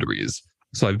boundaries.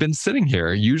 So I've been sitting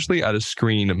here, usually at a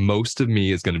screen, most of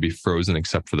me is going to be frozen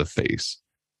except for the face.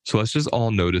 So let's just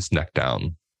all notice neck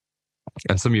down.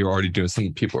 And some of you are already doing,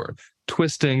 some people are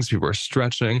twisting, some people are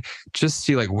stretching. Just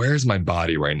see, like, where's my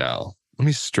body right now? Let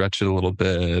me stretch it a little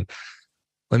bit.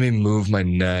 Let me move my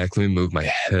neck. Let me move my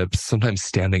hips. Sometimes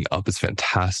standing up is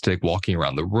fantastic. Walking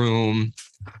around the room,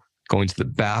 going to the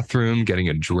bathroom, getting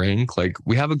a drink. Like,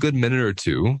 we have a good minute or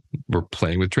two. We're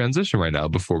playing with transition right now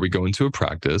before we go into a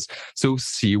practice. So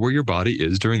see where your body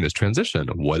is during this transition.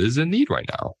 What does it need right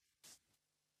now?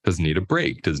 Does it need a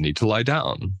break? Does it need to lie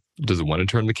down? Does it want to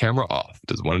turn the camera off?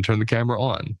 Does it want to turn the camera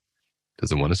on?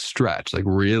 Does it want to stretch? Like,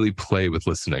 really play with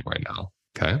listening right now.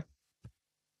 Okay.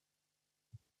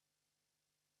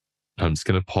 I'm just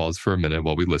going to pause for a minute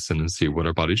while we listen and see what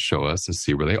our bodies show us and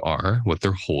see where they are, what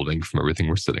they're holding from everything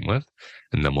we're sitting with,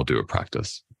 and then we'll do a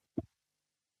practice.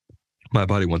 My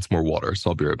body wants more water,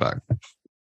 so I'll be right back.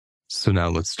 So now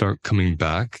let's start coming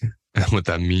back. And what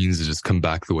that means is just come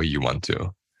back the way you want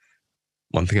to.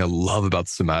 One thing I love about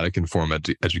somatic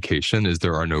informed education is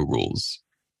there are no rules.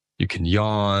 You can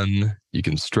yawn, you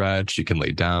can stretch, you can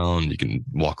lay down, you can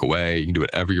walk away, you can do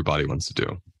whatever your body wants to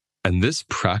do. And this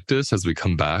practice, as we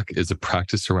come back, is a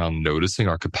practice around noticing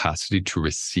our capacity to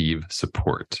receive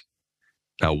support.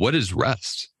 Now, what is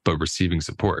rest but receiving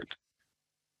support?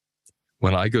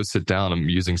 When I go sit down, I'm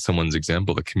using someone's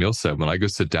example that Camille said, when I go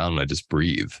sit down and I just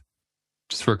breathe,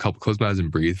 just for close my eyes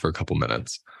and breathe for a couple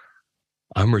minutes,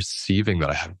 I'm receiving that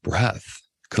I have breath,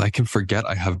 because I can forget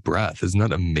I have breath. Isn't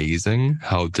that amazing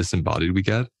how disembodied we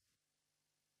get?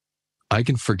 I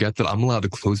can forget that I'm allowed to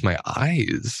close my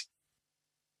eyes.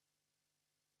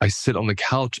 I sit on the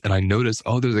couch and I notice,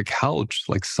 oh, there's a couch.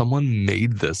 Like someone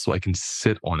made this so I can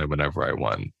sit on it whenever I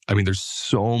want. I mean, there's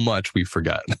so much we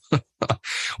forget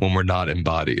when we're not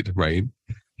embodied, right?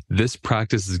 This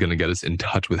practice is going to get us in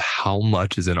touch with how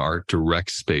much is in our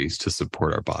direct space to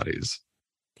support our bodies.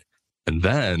 And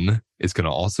then it's going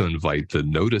to also invite the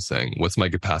noticing, what's my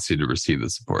capacity to receive the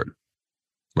support,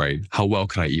 right? How well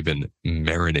can I even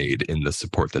marinate in the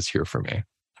support that's here for me?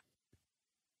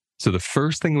 So the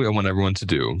first thing I want everyone to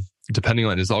do, depending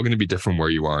on, it's all going to be different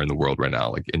where you are in the world right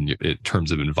now, like in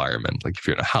terms of environment. Like if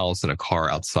you're in a house, in a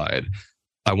car, outside,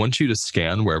 I want you to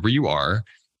scan wherever you are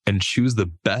and choose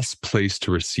the best place to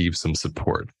receive some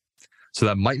support. So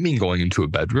that might mean going into a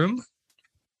bedroom.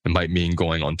 It might mean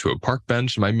going onto a park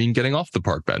bench. It might mean getting off the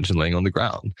park bench and laying on the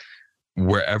ground.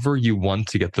 Wherever you want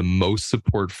to get the most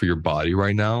support for your body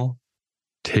right now,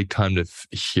 take time to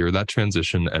hear that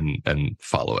transition and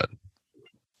follow it.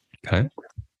 Okay.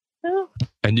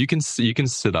 And you can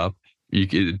sit up.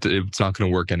 It's not going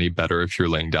to work any better if you're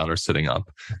laying down or sitting up.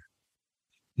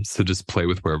 So just play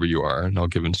with wherever you are, and I'll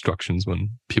give instructions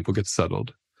when people get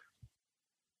settled.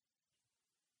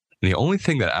 And the only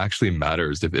thing that actually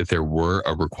matters, if there were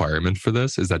a requirement for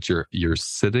this, is that you're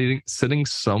sitting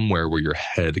somewhere where your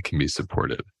head can be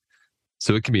supported.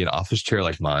 So it can be an office chair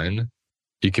like mine.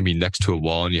 You can be next to a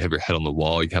wall and you have your head on the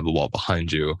wall. You can have the wall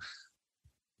behind you.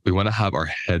 We want to have our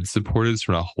head supported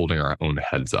so we're not holding our own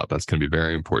heads up. That's going to be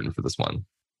very important for this one.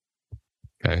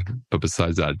 Okay. But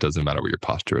besides that, it doesn't matter what your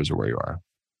posture is or where you are.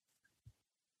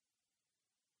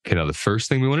 Okay. Now, the first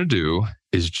thing we want to do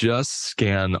is just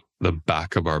scan the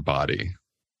back of our body,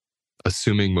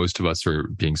 assuming most of us are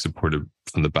being supported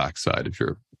from the back side. If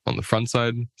you're on the front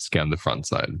side, scan the front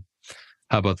side.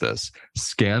 How about this?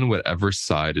 Scan whatever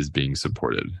side is being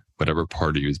supported, whatever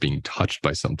part of you is being touched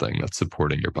by something that's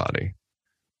supporting your body.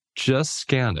 Just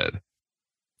scan it.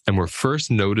 And we're first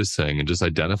noticing and just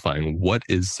identifying what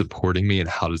is supporting me and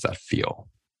how does that feel.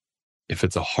 If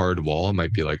it's a hard wall, it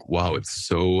might be like, wow, it's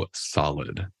so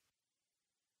solid.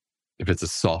 If it's a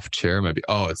soft chair, it might be,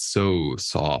 oh, it's so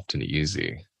soft and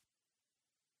easy.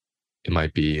 It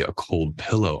might be a cold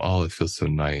pillow. Oh, it feels so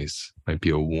nice. It might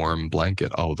be a warm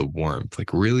blanket. Oh, the warmth.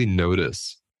 Like really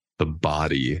notice the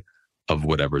body of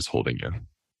whatever's holding you.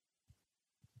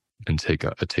 And take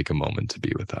a moment to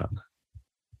be with that.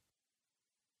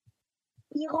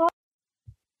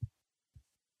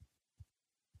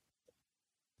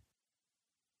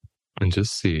 And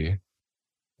just see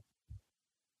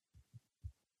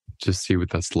what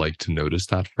that's like to notice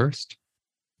that first.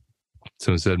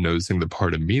 So instead of noticing the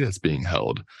part of me that's being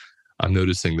held, I'm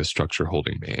noticing the structure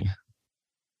holding me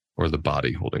or the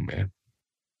body holding me.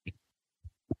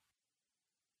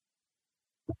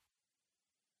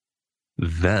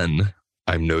 Then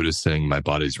I'm noticing my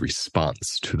body's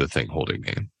response to the thing holding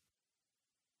me.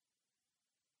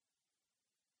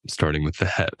 Starting with the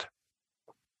head.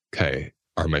 Okay,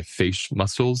 are my face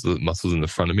muscles, the muscles in the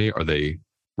front of me, are they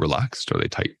relaxed? Are they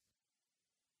tight?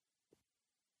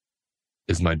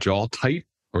 Is my jaw tight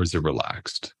or is it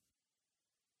relaxed?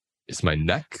 Is my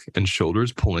neck and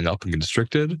shoulders pulling up and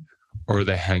constricted, or are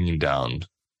they hanging down?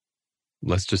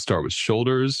 Let's just start with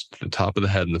shoulders to the top of the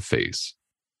head and the face.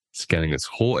 Scanning this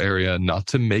whole area, not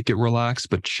to make it relaxed,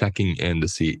 but checking in to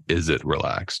see, is it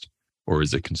relaxed or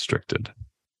is it constricted?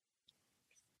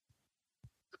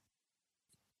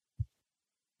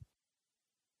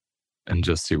 And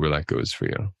just see where that goes for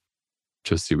you.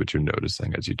 Just see what you're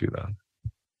noticing as you do that.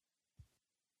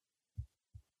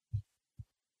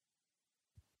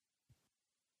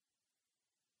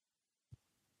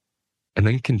 And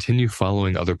then continue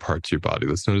following other parts of your body.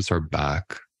 Let's notice our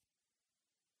back.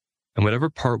 And whatever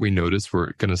part we notice,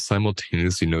 we're going to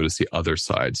simultaneously notice the other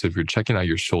side. So if you're checking out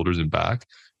your shoulders and back,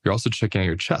 you're also checking out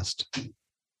your chest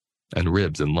and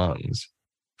ribs and lungs.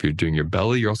 If you're doing your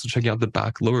belly, you're also checking out the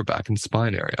back, lower back, and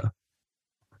spine area.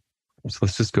 So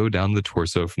let's just go down the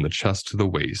torso from the chest to the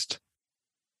waist.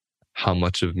 How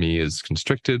much of me is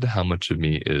constricted? How much of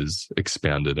me is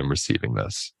expanded and receiving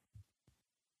this?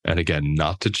 And again,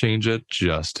 not to change it,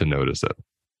 just to notice it.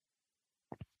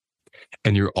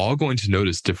 And you're all going to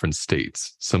notice different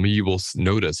states. Some of you will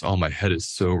notice, oh, my head is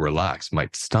so relaxed. My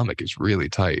stomach is really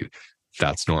tight.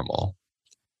 That's normal.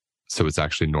 So it's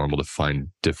actually normal to find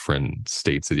different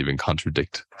states that even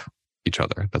contradict each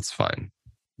other. That's fine.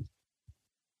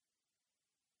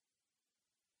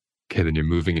 Okay, then you're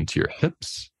moving into your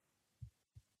hips.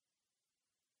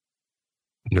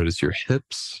 Notice your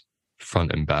hips,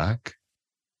 front and back.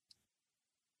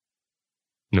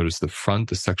 Notice the front,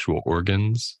 the sexual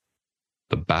organs,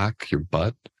 the back, your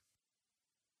butt,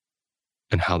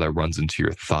 and how that runs into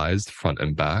your thighs, front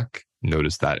and back.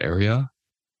 Notice that area.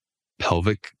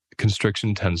 Pelvic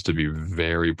constriction tends to be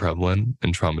very prevalent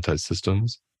in traumatized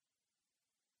systems.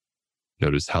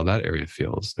 Notice how that area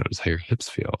feels. Notice how your hips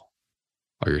feel.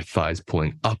 Are your thighs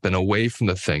pulling up and away from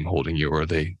the thing holding you, or are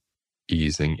they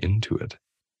easing into it?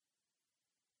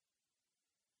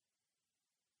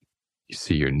 You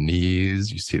see your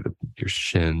knees, you see your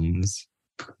shins,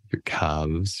 your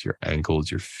calves, your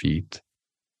ankles, your feet.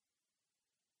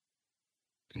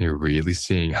 And you're really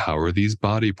seeing how are these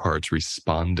body parts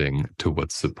responding to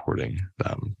what's supporting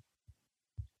them.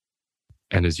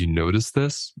 And as you notice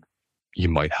this, you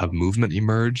might have movement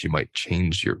emerge. You might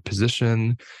change your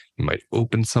position. You might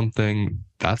open something.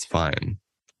 That's fine.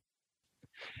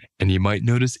 And you might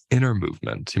notice inner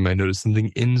movement. You might notice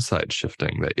something inside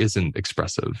shifting that isn't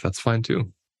expressive. That's fine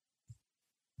too.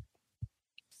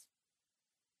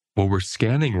 What we're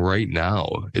scanning right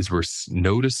now is we're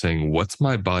noticing what's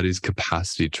my body's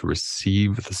capacity to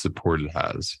receive the support it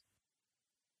has.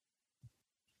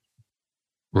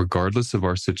 Regardless of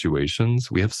our situations,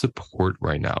 we have support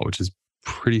right now, which is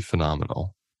pretty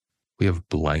phenomenal. We have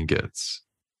blankets,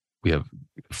 we have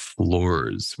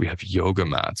floors, we have yoga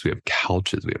mats, we have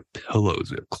couches, we have pillows,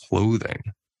 we have clothing.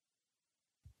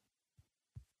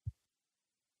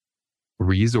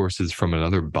 Resources from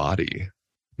another body,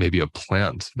 maybe a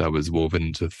plant that was woven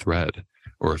into thread,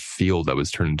 or a field that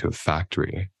was turned into a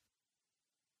factory.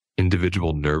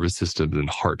 Individual nervous systems and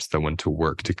hearts that went to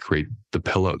work to create the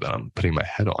pillow that I'm putting my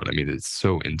head on. I mean, it's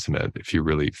so intimate if you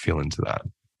really feel into that,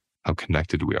 how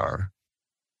connected we are.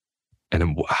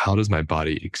 And how does my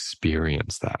body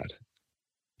experience that?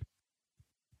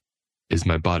 Is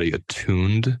my body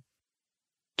attuned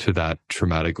to that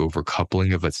traumatic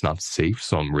overcoupling of it's not safe,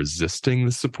 so I'm resisting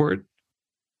the support?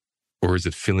 Or is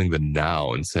it feeling the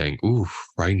now and saying, ooh,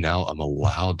 right now I'm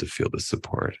allowed to feel the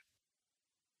support?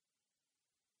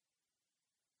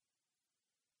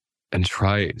 And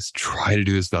try to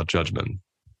do this without judgment.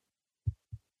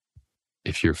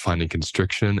 If you're finding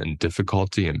constriction and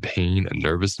difficulty and pain and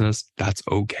nervousness, that's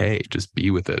okay. Just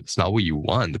be with it. It's not what you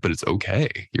want, but it's okay.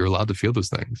 You're allowed to feel those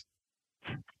things.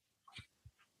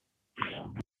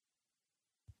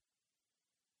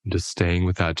 Just staying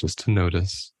with that, just to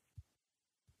notice.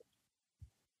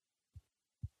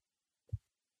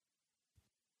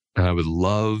 And I would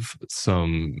love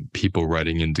some people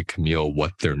writing into Camille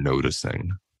what they're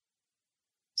noticing,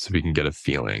 so we can get a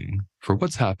feeling for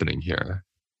what's happening here,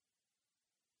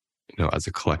 as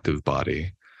a collective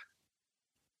body.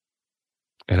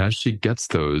 And as she gets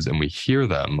those and we hear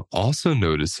them, also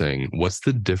noticing what's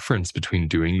the difference between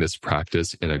doing this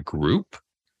practice in a group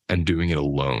and doing it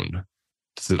alone.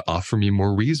 Does it offer me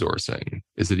more resourcing?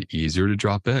 Is it easier to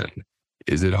drop in?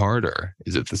 Is it harder?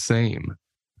 Is it the same?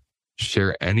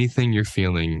 Share anything you're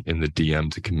feeling in the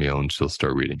DM to Camille, and she'll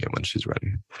start reading it when she's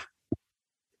ready.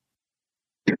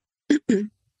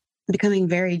 Becoming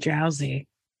very drowsy.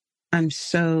 I'm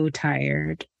so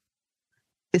tired.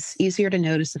 It's easier to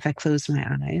notice if I close my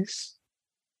eyes.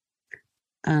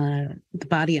 The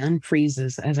body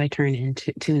unfreezes as I tune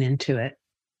into it.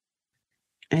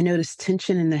 I notice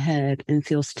tension in the head and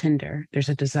feels tender. There's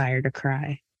a desire to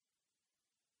cry.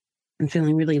 I'm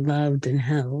feeling really loved and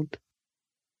held.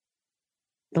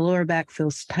 The lower back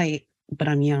feels tight, but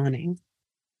I'm yawning.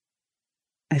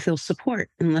 I feel support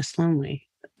and less lonely,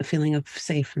 a feeling of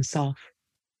safe and soft.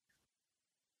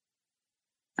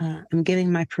 I'm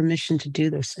giving my permission to do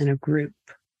this in a group.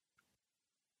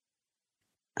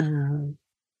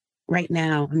 Right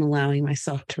now, I'm allowing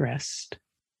myself to rest,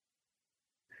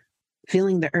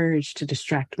 feeling the urge to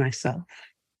distract myself.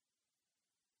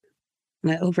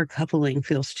 My overcoupling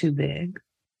feels too big.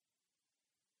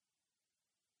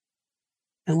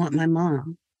 I want my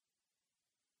mom.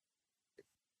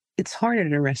 It's harder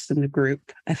to rest in the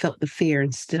group. I felt the fear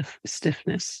and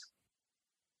stiffness.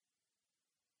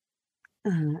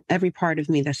 Every part of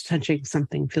me that's touching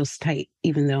something feels tight,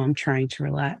 even though I'm trying to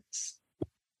relax.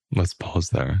 Let's pause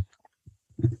there.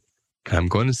 I'm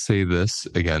going to say this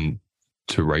again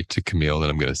to write to Camille that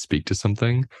I'm going to speak to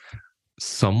something.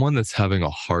 Someone that's having a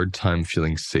hard time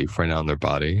feeling safe right now in their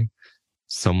body,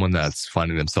 someone that's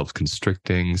finding themselves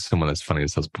constricting, someone that's finding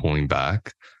themselves pulling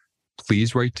back,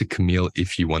 please write to Camille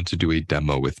if you want to do a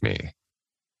demo with me.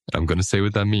 I'm going to say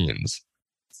what that means.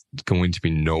 It's going to be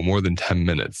no more than 10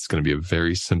 minutes. It's going to be a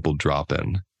very simple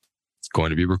drop-in. It's going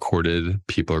to be recorded.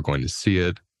 People are going to see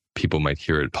it. people might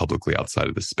hear it publicly outside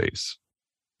of the space.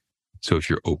 So if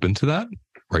you're open to that,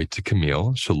 write to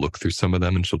Camille. She'll look through some of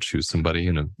them and she'll choose somebody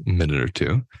in a minute or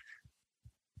two.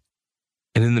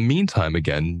 And in the meantime,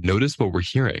 again, notice what we're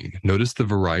hearing. Notice the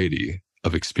variety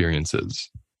of experiences.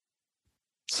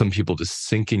 Some people just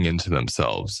sinking into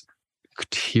themselves,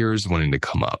 tears wanting to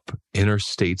come up, inner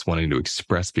states wanting to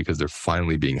express because they're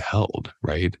finally being held,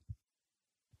 right?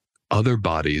 Other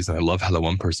bodies, and I love how the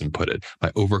one person put it, my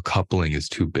overcoupling is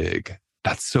too big.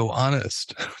 That's so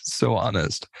honest, so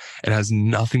honest. It has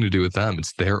nothing to do with them.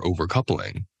 It's their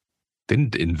overcoupling. They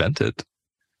didn't invent it.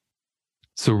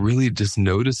 So really just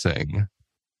noticing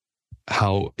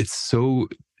how it's so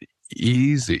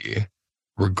easy,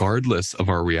 regardless of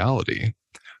our reality,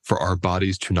 for our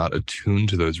bodies to not attune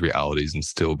to those realities and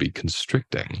still be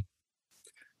constricting.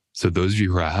 So those of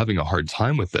you who are having a hard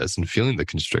time with this and feeling the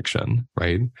constriction,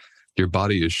 right? Your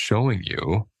body is showing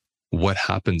you what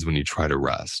happens when you try to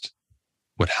rest,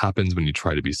 what happens when you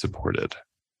try to be supported.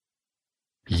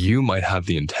 You might have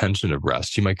the intention of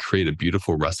rest. You might create a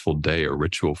beautiful, restful day or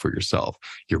ritual for yourself.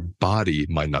 Your body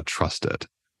might not trust it.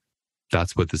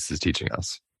 That's what this is teaching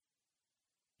us.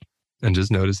 And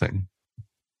just noticing,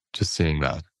 just seeing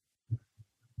that.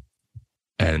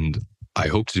 And I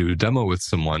hope to do a demo with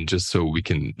someone just so we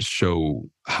can show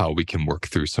how we can work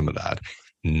through some of that.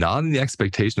 Not in the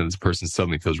expectation that this person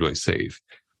suddenly feels really safe,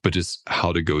 but just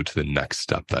how to go to the next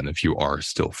step then if you are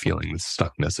still feeling the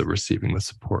stuckness of receiving the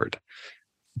support.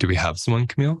 Do we have someone,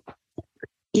 Camille?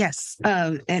 Yes.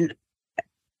 And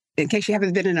in case you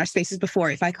haven't been in our spaces before,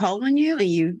 if I call on you and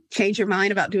you change your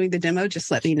mind about doing the demo,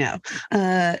 just let me know.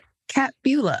 Kat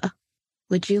Beulah,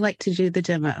 would you like to do the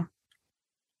demo?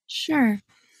 Sure.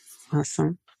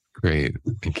 Awesome. Great.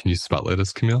 And can you spotlight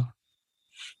us, Camille?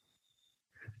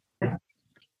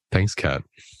 Thanks, Kat.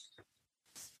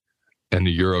 And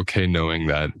you're okay knowing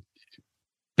that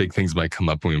big things might come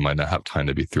up and we might not have time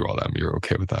to be through all them. You're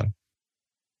okay with that?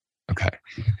 Okay.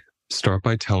 Start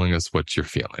by telling us what you're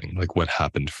feeling, like what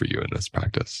happened for you in this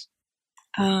practice.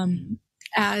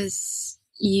 As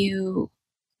you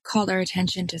called our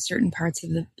attention to certain parts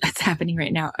of that's happening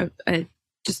right now,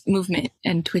 just movement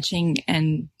and twitching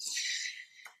and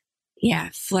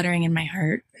fluttering in my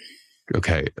heart.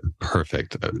 Okay,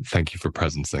 perfect. Thank you for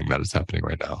presencing that is happening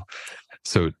right now.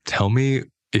 So tell me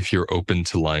if you're open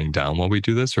to lying down while we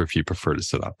do this or if you prefer to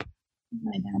sit up.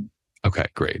 Lie down. Okay,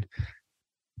 great.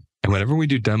 And whenever we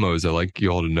do demos, I like you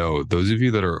all to know, those of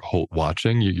you that are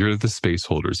watching, you're the space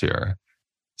holders here.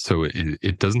 So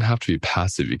it doesn't have to be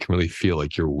passive. You can really feel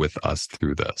like you're with us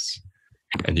through this.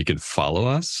 And you can follow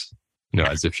us,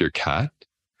 as if you're Kat,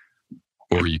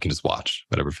 or you can just watch,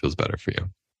 whatever feels better for you.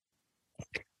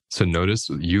 So notice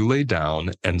you lay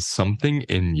down and something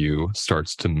in you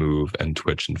starts to move and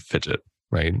twitch and fidget,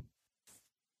 right?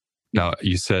 Now,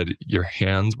 you said your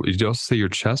hands, did you also say your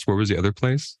chest? Where was the other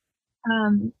place?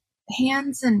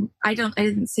 Hands and I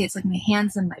didn't say it's like my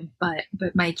hands and my butt,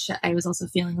 but I was also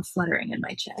feeling a fluttering in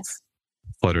my chest.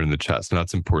 Flutter in the chest, and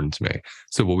that's important to me.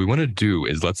 So what we want to do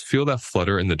is let's feel that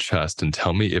flutter in the chest and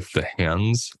tell me if the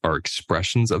hands are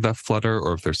expressions of that flutter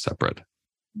or if they're separate.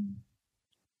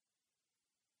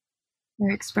 They're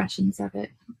expressions of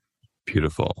it.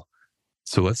 Beautiful.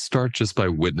 So let's start just by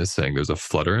witnessing there's a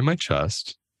flutter in my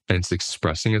chest and it's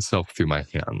expressing itself through my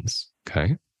hands,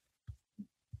 okay?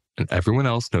 And everyone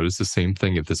else notice the same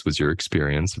thing if this was your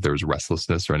experience, if there was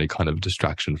restlessness or any kind of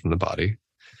distraction from the body.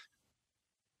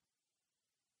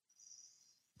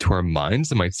 To our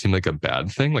minds, it might seem like a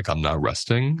bad thing, like I'm not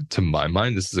resting. To my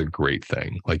mind, this is a great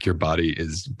thing. Like your body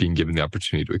is being given the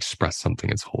opportunity to express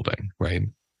something it's holding, right?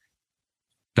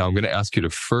 Now I'm going to ask you to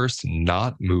first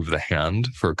not move the hand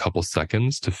for a couple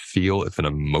seconds to feel if an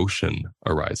emotion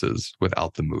arises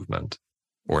without the movement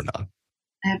or not.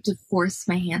 I have to force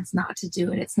my hands not to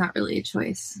do it. It's not really a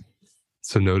choice.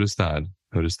 So notice that,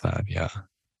 yeah.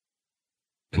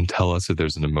 And tell us if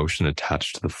there's an emotion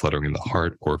attached to the fluttering in the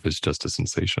heart or if it's just a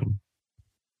sensation.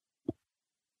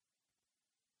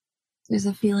 There's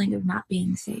a feeling of not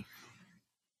being safe.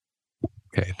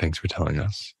 Okay, thanks for telling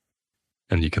us.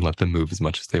 And you can let them move as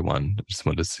much as they want. I just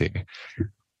wanted to see.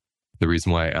 The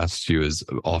reason why I asked you is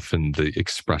often the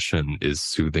expression is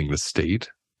soothing the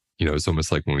state. It's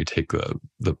almost like when we take the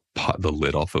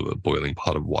lid off of a boiling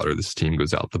pot of water, the steam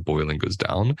goes out, the boiling goes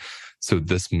down. So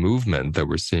this movement that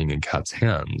we're seeing in Kat's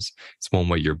hands, it's one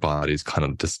way your body's kind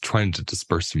of just trying to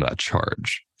disperse some of that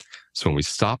charge. So when we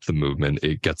stop the movement,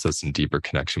 it gets us in deeper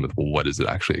connection with, well, what is it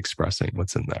actually expressing?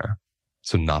 What's in there?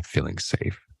 So not feeling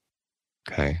safe.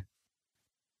 Okay.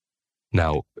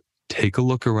 Now, take a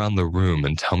look around the room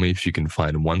and tell me if you can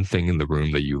find one thing in the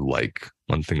room that you like,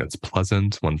 one thing that's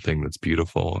pleasant, one thing that's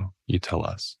beautiful. You tell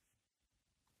us.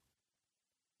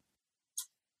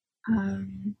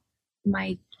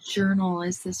 My journal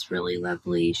is this really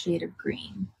lovely shade of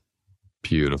green.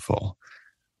 Beautiful.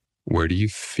 Where do you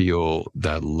feel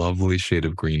that lovely shade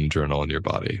of green journal in your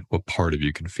body? What part of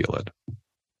you can feel it?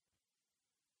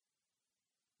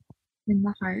 In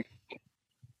the heart.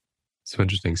 So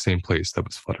interesting. Same place that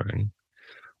was fluttering.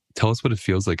 Tell us what it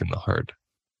feels like in the heart,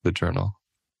 the journal.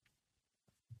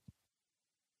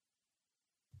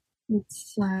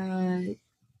 It's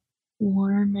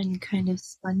warm and kind of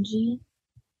spongy.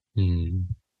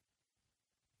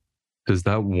 Does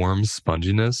that warm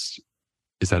sponginess,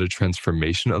 is that a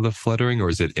transformation of the fluttering, or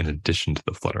is it in addition to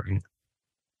the fluttering?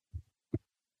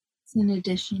 It's in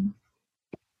addition.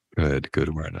 Good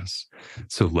awareness.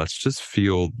 So let's just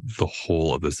feel the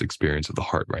whole of this experience of the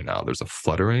heart right now. There's a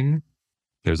fluttering,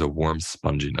 there's a warm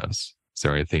sponginess. Is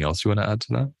there anything else you want to add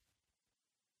to that?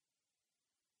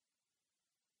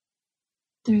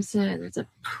 There's a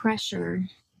pressure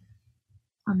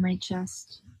on my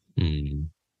chest.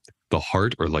 The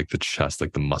heart, or like the chest,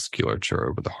 like the musculature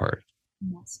over the heart?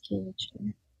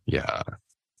 Musculature. Yeah.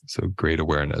 So great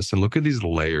awareness. And look at these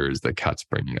layers that Kat's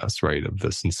bringing us, right? Of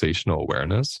the sensational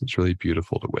awareness. It's really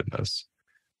beautiful to witness.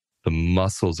 The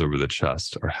muscles over the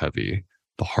chest are heavy.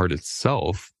 The heart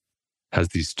itself has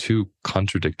these two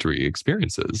contradictory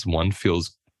experiences. One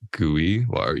feels gooey,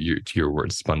 or to your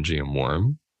word, spongy and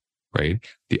warm, right?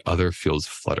 The other feels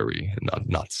fluttery and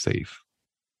not safe.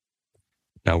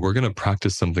 Now we're going to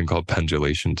practice something called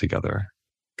pendulation together,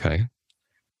 okay?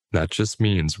 That just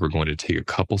means we're going to take a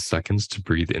couple seconds to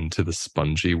breathe into the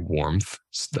spongy warmth,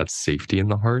 that's safety in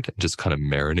the heart, and just kind of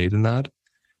marinate in that.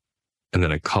 And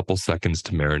then a couple seconds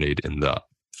to marinate in the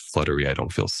fluttery, I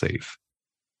don't feel safe.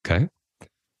 Okay?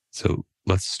 So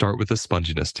let's start with the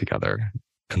sponginess together.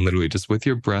 And literally just with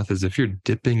your breath, as if you're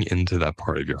dipping into that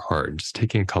part of your heart, just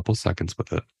taking a couple seconds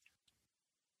with it.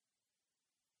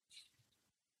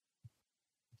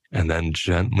 And then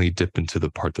gently dip into the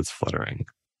part that's fluttering.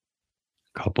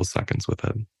 A couple seconds with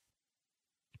it.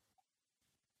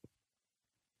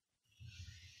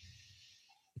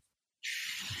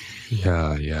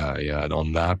 Yeah. And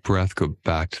on that breath, go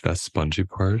back to that spongy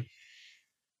part.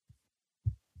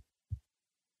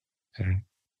 Okay.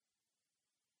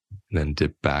 And then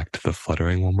dip back to the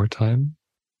fluttering one more time.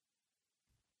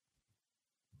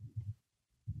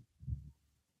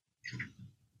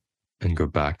 And go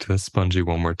back to the spongy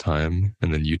one more time.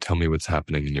 And then you tell me what's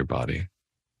happening in your body.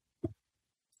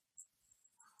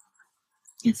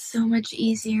 It's so much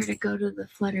easier to go to the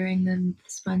fluttering than the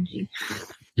spongy.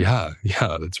 Yeah,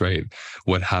 that's right.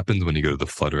 What happens when you go to the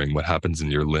fluttering? What happens in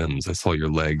your limbs? I saw your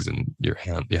legs and your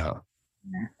hand. Yeah.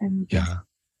 And Yeah.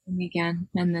 Again,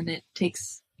 and then it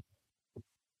takes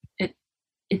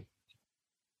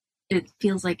it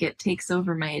feels like it takes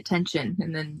over my attention,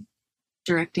 and then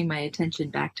directing my attention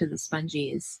back to the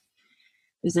spongy is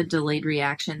a delayed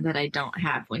reaction that I don't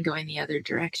have when going the other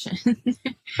direction.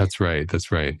 That's right.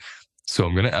 So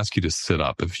I'm going to ask you to sit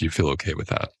up if you feel okay with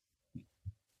that.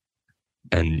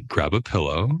 And grab a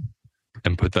pillow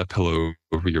and put that pillow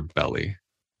over your belly.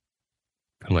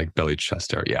 Kind of like belly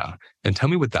chest area. Yeah. And tell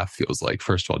me what that feels like.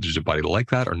 First of all, does your body like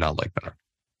that or not like that?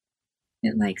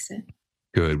 It likes it.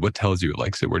 Good. What tells you it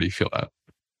likes it? Where do you feel that?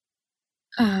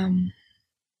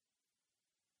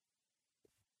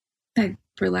 Like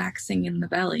relaxing in the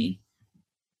belly.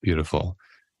 Beautiful.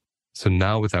 So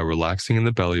now with that relaxing in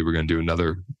the belly, we're going to do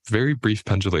another very brief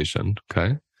pendulation.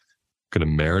 Okay.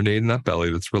 Going to marinate in that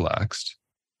belly that's relaxed.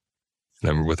 And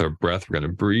then with our breath, we're going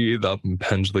to breathe up and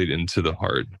pendulate into the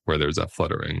heart where there's that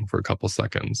fluttering for a couple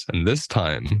seconds. And this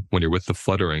time, when you're with the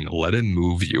fluttering, let it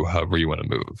move you however you want to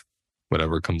move,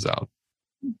 whatever comes out.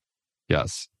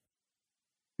 Yes.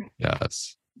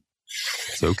 It's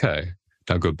okay.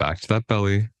 Now go back to that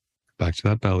belly.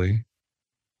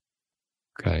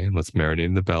 Okay, and let's marinate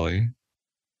in the belly.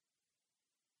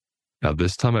 Now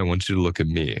this time I want you to look at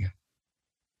me.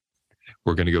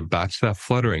 We're going to go back to that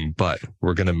fluttering, but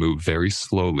we're going to move very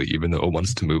slowly. Even though it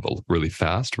wants to move really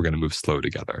fast, we're going to move slow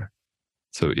together.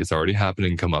 So it's already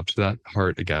happening. Come up to that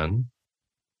heart again.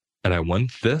 And I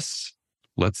want this.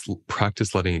 Let's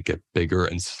practice letting it get bigger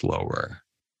and slower.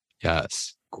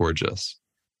 Yes, gorgeous.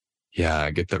 Yeah,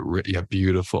 get that. Yeah,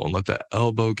 beautiful. And let the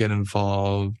elbow get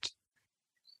involved.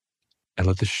 And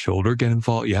let the shoulder get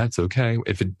involved. Yeah, it's okay.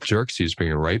 If it jerks, you just bring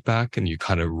it right back and you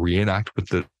kind of reenact what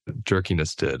the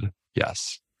jerkiness did.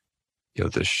 Yes.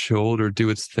 The shoulder do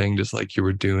its thing just like you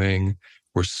were doing.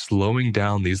 We're slowing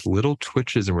down these little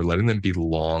twitches and we're letting them be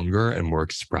longer and more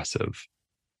expressive.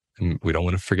 And we don't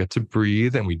want to forget to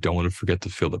breathe, and we don't want to forget to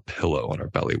feel the pillow on our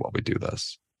belly while we do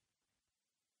this.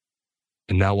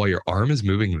 And now while your arm is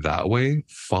moving that way,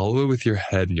 follow it with your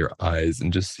head and your eyes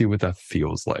and just see what that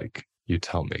feels like. You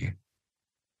tell me.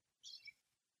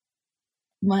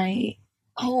 My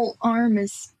whole arm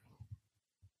is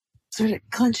sort of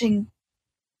clenching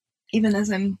even as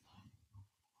I'm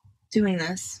doing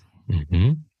this.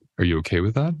 Mm-hmm. Are you okay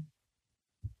with that?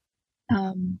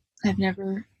 I've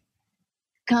never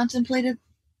contemplated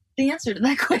the answer to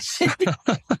that question.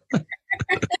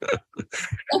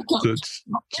 So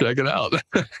check it out.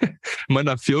 It might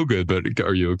not feel good, but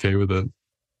are you okay with it?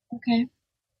 Okay.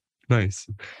 Nice.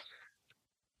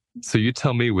 So you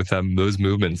tell me with those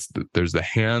movements, there's the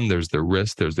hand, there's the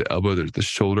wrist, there's the elbow, there's the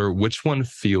shoulder. Which one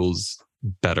feels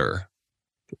better?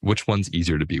 Which one's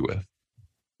easier to be with?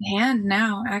 Hand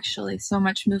now, actually, so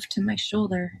much moved to my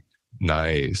shoulder.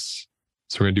 Nice.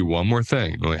 So we're going to do one more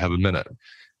thing. We only have a minute.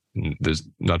 There's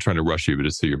not trying to rush you, but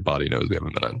just so your body knows we have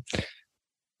a minute.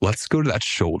 Let's go to that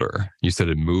shoulder. You said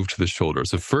it moved to the shoulder.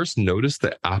 So first notice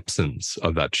the absence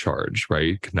of that charge,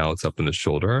 right? Now it's up in the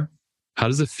shoulder. How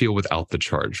does it feel without the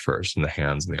charge first in the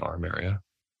hands and the arm area?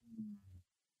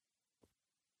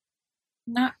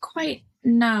 Not quite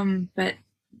numb, but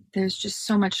there's just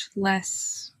so much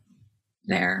less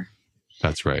there.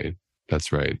 That's right.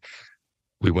 That's right.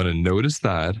 We want to notice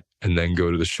that and then go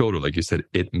to the shoulder. Like you said,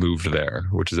 it moved there,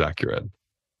 which is accurate.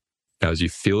 Now, as you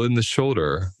feel in the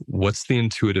shoulder, what's the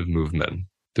intuitive movement?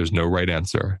 There's no right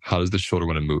answer. How does the shoulder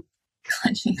want to move?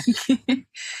 Clenching.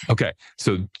 Okay.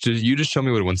 So you just show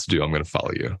me what it wants to do. I'm going to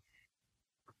follow you.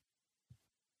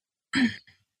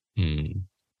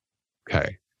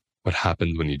 Okay. What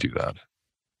happens when you do that?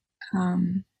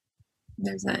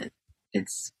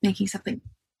 It's making something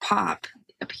pop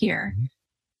up here.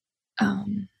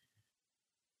 The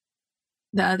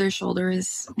other shoulder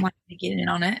is wanting to get in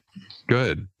on it.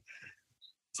 Good.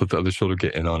 Let's let the other shoulder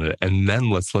get in on it. And then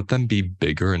let's let them be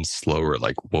bigger and slower.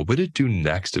 Like, what would it do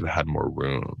next if it had more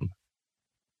room?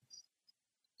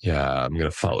 Yeah, I'm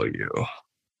going to follow you.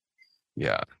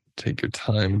 Yeah. Take your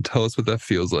time. Tell us what that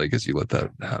feels like as you let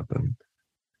that happen.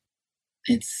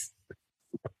 It's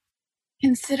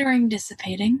considering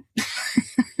dissipating.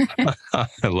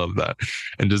 I love that.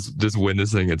 And just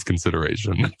witnessing its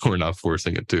consideration. We're not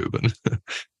forcing it to, but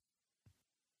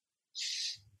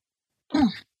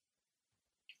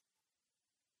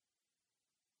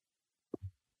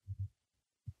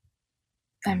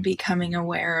I'm becoming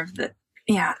aware of the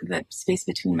space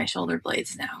between my shoulder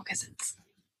blades now because it's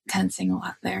tensing a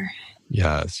lot there.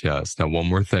 Yes. Now one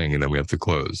more thing and then we have to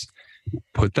close.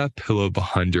 Put that pillow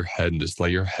behind your head and just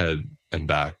lay your head and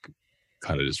back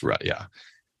kind of just rest. Yeah.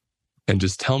 And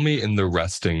just tell me in the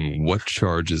resting, what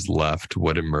charge is left,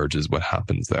 what emerges, what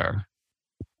happens there?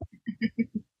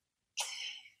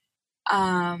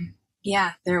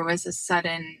 There was a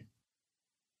sudden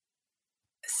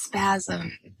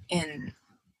spasm in,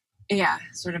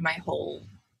 sort of my whole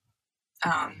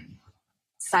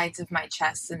sides of my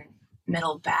chest and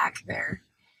middle back there.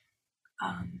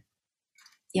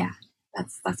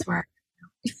 That's where.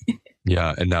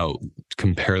 Yeah, and now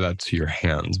compare that to your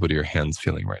hands. What are your hands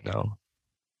feeling right now?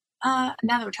 Now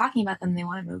that we're talking about them, they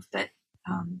want to move, but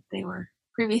they were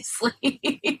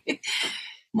previously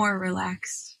more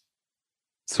relaxed.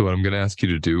 So what I'm going to ask you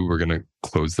to do, we're going to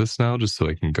close this now just so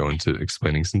I can go into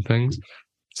explaining some things.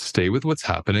 Stay with what's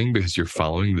happening because you're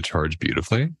following the charge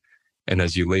beautifully. And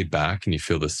as you lay back and you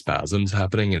feel the spasms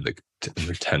happening and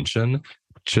the tension,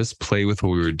 just play with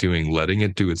what we were doing, letting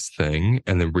it do its thing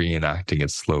and then reenacting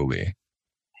it slowly.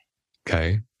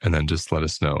 Okay? And then just let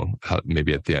us know how,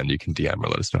 maybe at the end you can DM or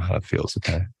let us know how it feels.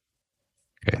 Okay?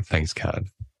 Okay. Thanks, Kat.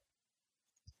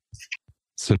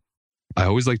 So I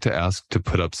always like to ask to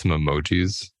put up some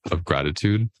emojis of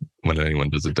gratitude when anyone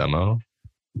does a demo.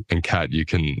 And Kat, you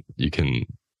can,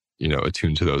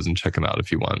 attune to those and check them out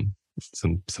if you want.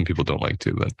 Some people don't like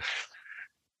to, but,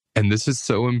 and this is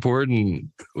so important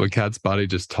what Kat's body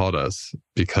just taught us,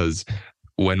 because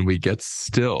when we get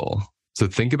still, so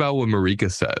think about what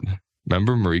Marika said.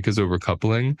 Remember Marika's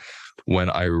overcoupling? When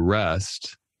I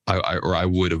rest, I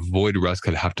would avoid rest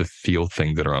because I'd have to feel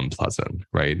things that are unpleasant,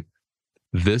 right?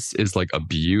 This is like a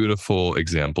beautiful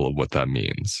example of what that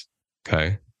means.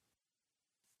 Okay.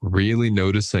 Really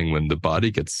noticing when the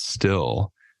body gets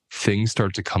still, things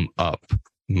start to come up,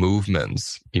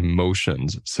 movements,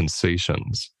 emotions,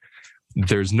 sensations.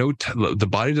 There's no, the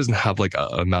body doesn't have like a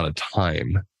amount of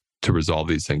time to resolve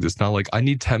these things. It's not like I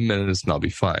need 10 minutes and I'll be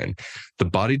fine. The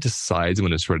body decides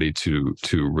when it's ready to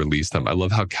release them. I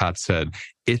love how Kat said,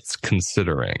 it's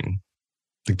considering.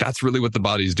 Like that's really what the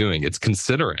body's doing. It's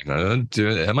considering,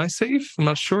 am I safe? I'm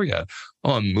not sure yet.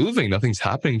 Oh, I'm moving. Nothing's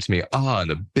happening to me. And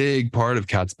a big part of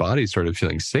Kat's body started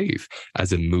feeling safe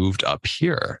as it moved up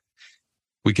here.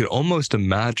 we could almost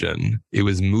imagine it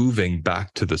was moving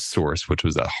back to the source, which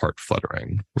was that heart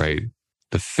fluttering, right?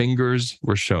 The fingers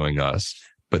were showing us,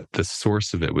 but the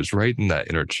source of it was right in that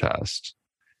inner chest.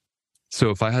 So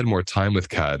if I had more time with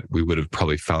Kat, we would have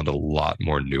probably found a lot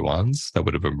more nuance that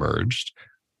would have emerged,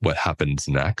 what happens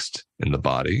next in the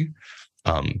body.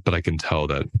 But I can tell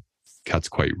that Kat's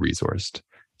quite resourced.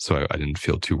 So I didn't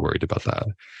feel too worried about that.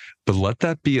 But let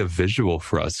that be a visual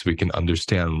for us so we can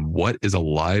understand what is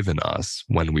alive in us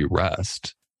when we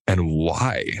rest and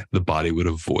why the body would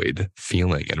avoid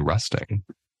feeling and resting.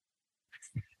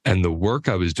 And the work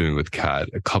I was doing with Kat,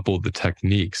 a couple of the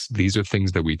techniques, these are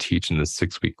things that we teach in the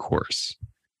 6-week course.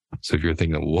 So if you're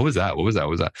thinking, what was that? What was that?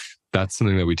 What was that? That's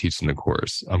something that we teach in the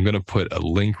course. I'm going to put a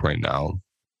link right now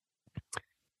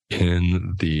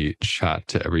in the chat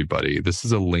to everybody. This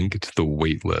is a link to the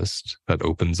wait list that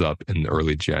opens up in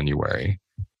early January.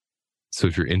 So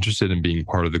if you're interested in being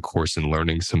part of the course and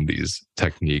learning some of these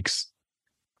techniques,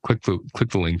 click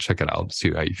the link, check it out,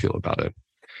 see how you feel about it.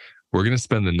 We're going to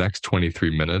spend the next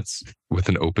 23 minutes with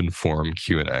an open forum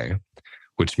Q&A,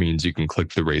 which means you can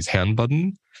click the raise hand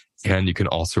button and you can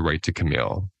also write to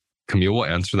Camille. Camille will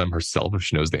answer them herself if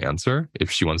she knows the answer. If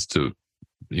she wants to,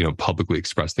 publicly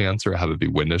express the answer, have it be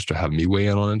witnessed or have me weigh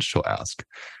in on it, she'll ask.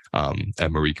 And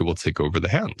Marika will take over the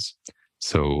hands.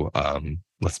 So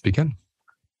let's begin.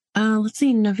 Let's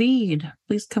see, Naveed,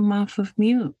 please come off of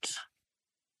mute.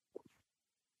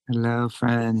 Hello,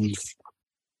 friends.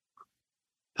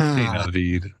 Hey,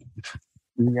 Naveed.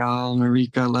 Y'all,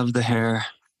 Marika, love the hair.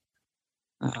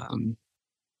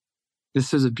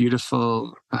 This is a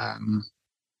beautiful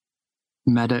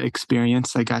meta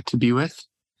experience I got to be with,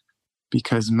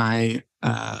 because my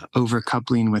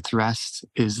overcoupling with rest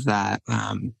is that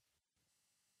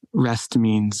rest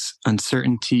means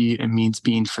uncertainty. It means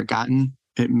being forgotten.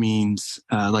 It means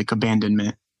like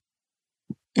abandonment.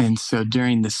 And so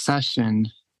during the session,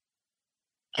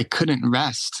 I couldn't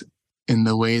rest in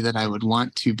the way that I would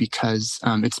want to, because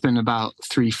it's been about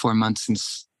 3-4 months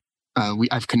since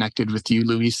I've connected with you,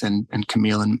 Luis, and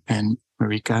Camille and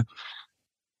Marika.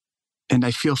 And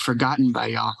I feel forgotten by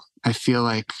y'all. I feel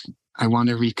like I want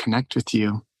to reconnect with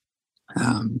you.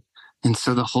 And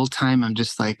so the whole time I'm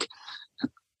just like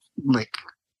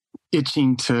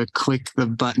itching to click the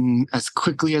button as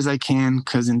quickly as I can,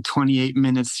 because in 28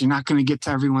 minutes, you're not going to get to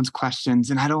everyone's questions,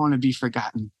 and I don't want to be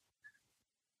forgotten.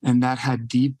 And that had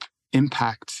deep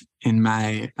impact in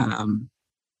my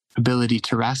ability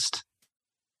to rest.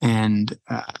 And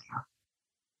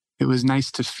it was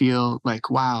nice to feel like,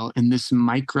 wow, in this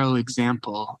micro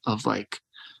example of like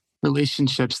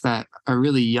relationships that are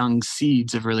really young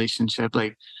seeds of relationship,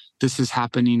 like this is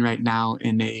happening right now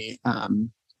in a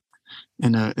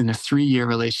 3-year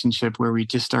relationship where we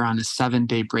just are on a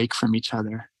 7-day break from each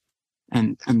other.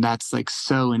 And that's like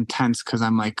so intense, because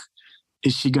I'm like,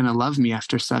 is she going to love me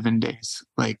after 7 days?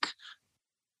 Like,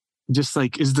 just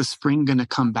like, is the spring going to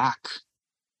come back?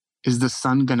 Is the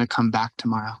sun going to come back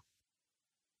tomorrow?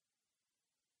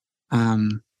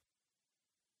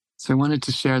 So I wanted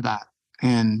to share that.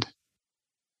 And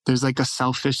there's like a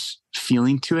selfish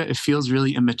feeling to it. It feels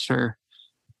really immature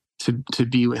to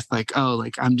be with like, oh,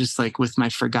 like I'm just like with my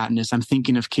forgottenness. I'm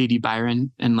thinking of Katie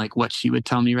Byron and like what she would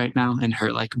tell me right now and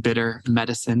her like bitter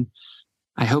medicine.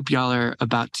 I hope y'all are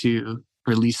about to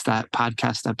release that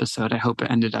podcast episode. I hope it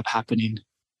ended up happening.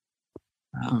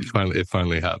 It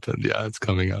finally happened. Yeah, it's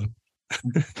coming up.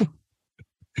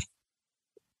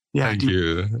 Yeah. Thank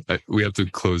you. We have to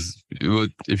close. If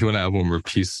you want to add one more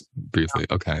piece briefly.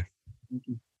 Okay.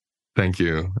 Thank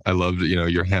you. I loved,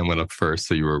 your hand went up first,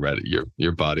 so you were ready.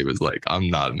 Your body was like, I'm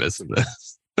not missing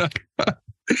this.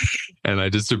 And I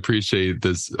just appreciate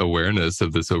this awareness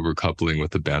of this overcoupling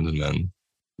with abandonment.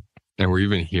 And we're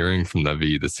even hearing from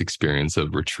Naveed this experience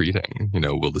of retreating.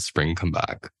 Will the spring come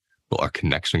back? Will our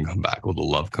connection come back? Will the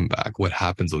love come back? What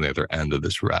happens on the other end of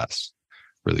this rest?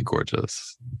 Really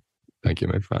gorgeous. Thank you,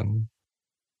 my friend.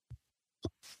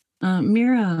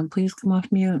 Mira, please come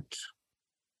off mute.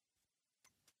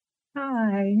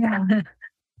 Hi.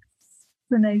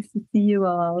 So nice to see you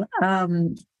all.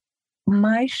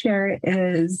 My share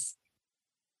is,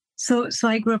 so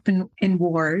I grew up in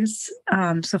wars.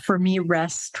 So for me,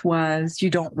 rest was, you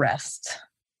don't rest.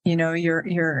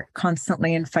 You're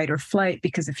constantly in fight or flight,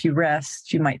 because if you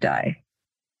rest, you might die.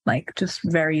 Like just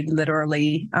very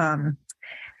literally.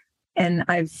 And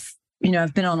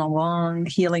I've been on a long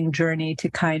healing journey to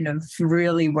kind of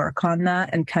really work on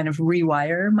that and kind of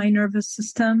rewire my nervous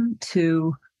system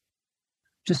to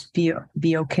just be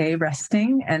okay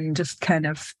resting, and just kind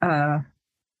of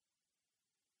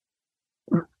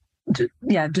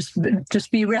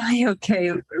just be really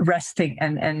okay resting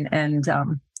and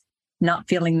not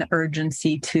feeling the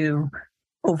urgency to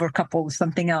overcouple with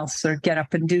something else or get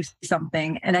up and do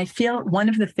something. And I feel one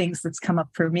of the things that's come up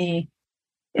for me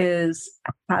is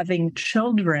having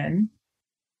children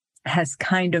has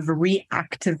kind of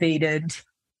reactivated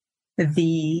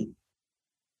the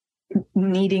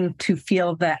needing to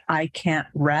feel that I can't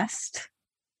rest,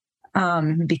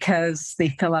 because they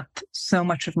fill up so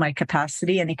much of my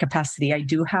capacity, any capacity I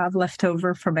do have left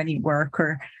over from any work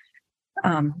or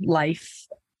life,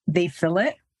 they fill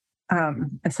it,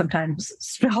 and sometimes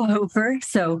spill over.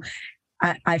 So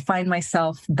I find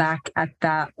myself back at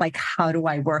that, like, how do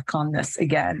I work on this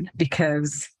again?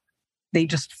 Because they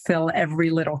just fill every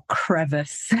little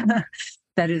crevice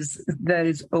that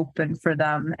is open for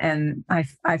them. And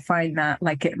I find that,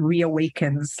 like, it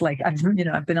reawakens. Like, I've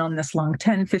been on this long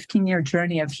 10, 15-year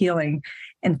journey of healing,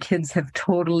 and kids have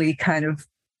totally kind of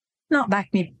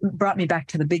brought me back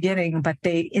to the beginning, but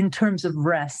they, in terms of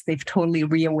rest, they've totally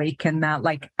reawakened that,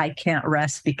 like, I can't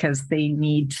rest because they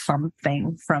need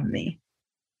something from me.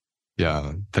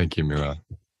 Yeah. Thank you, Mira.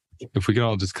 If we can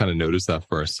all just kind of notice that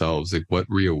for ourselves, like, what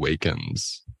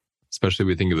reawakens, especially if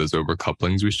we think of those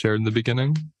overcouplings we shared in the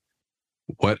beginning,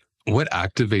 what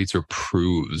activates or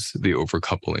proves the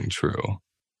overcoupling true?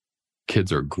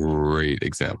 Kids are a great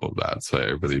example of that. So I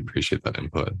really appreciate that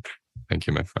input. Thank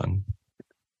you, my friend.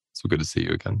 So good to see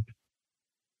you again.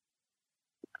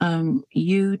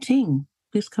 Yu Ting,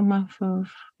 please come off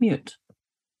of mute.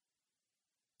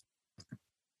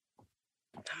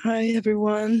 Hi,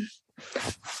 everyone.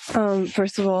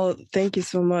 First of all, thank you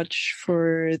so much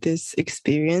for this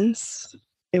experience.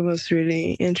 It was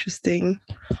really interesting.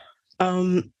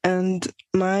 And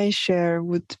my share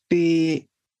would be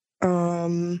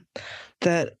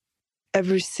that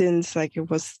ever since, like, it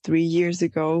was 3 years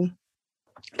ago,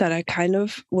 that I kind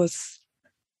of was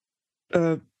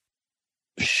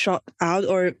shot out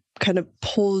or kind of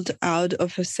pulled out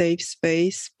of a safe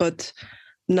space, but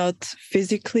not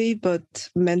physically, but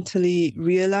mentally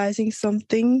realizing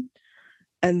something.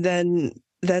 And then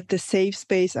that the safe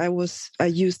space I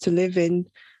used to live in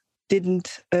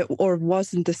didn't or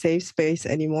wasn't the safe space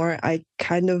anymore. I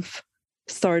kind of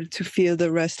started to feel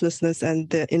the restlessness and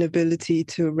the inability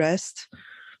to rest,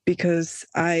 because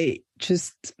I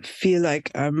just feel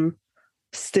like I'm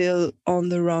still on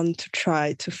the run to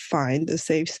try to find a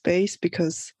safe space,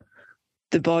 because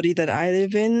the body that I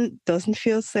live in doesn't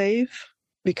feel safe,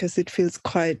 because it feels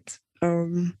quite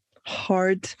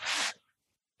hard.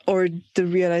 Or the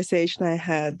realization I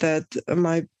had that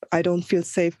I don't feel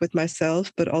safe with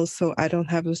myself, but also I don't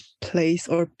have a place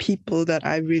or people that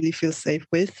I really feel safe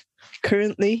with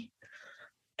currently.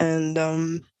 And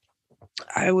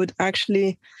I would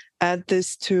actually add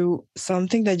this to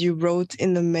something that you wrote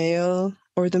in the mail,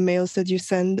 or the mails that you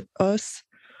send us,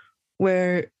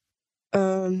 where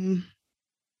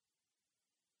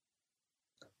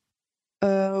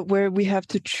we have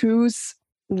to choose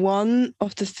one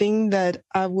of the things that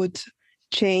I would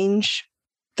change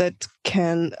that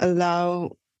can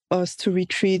allow us to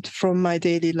retreat from my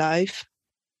daily life.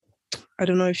 I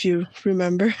don't know if you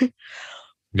remember.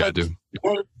 Yeah, I do.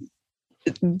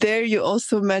 There you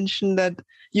also mentioned that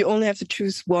you only have to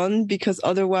choose one, because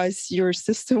otherwise your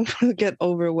system will get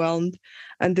overwhelmed.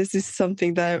 And this is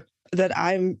something that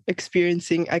I'm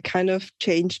experiencing. I kind of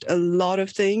changed a lot of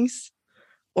things,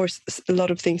 or a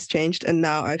lot of things changed, and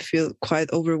now I feel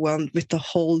quite overwhelmed with the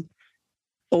whole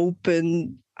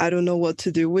open. I don't know what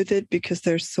to do with it, because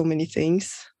there's so many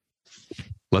things.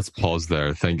 Let's pause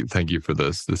there. Thank you for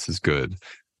this. This is good.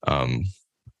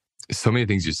 So many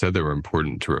things you said that were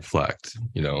important to reflect.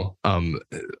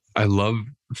 I love,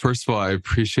 first of all, I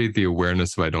appreciate the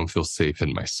awareness of I don't feel safe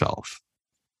in myself.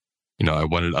 I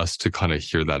wanted us to kind of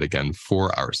hear that again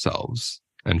for ourselves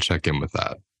and check in with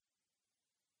that.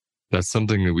 That's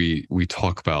something that we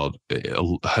talk about.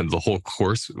 The whole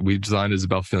course we designed is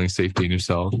about feeling safe being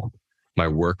yourself. My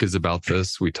work is about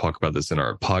this. We talk about this in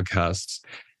our podcasts.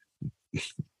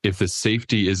 If the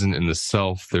safety isn't in the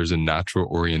self, there's a natural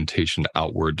orientation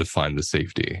outward to find the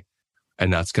safety.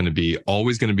 And that's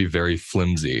always going to be very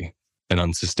flimsy and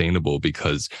unsustainable,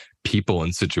 because people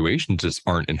and situations just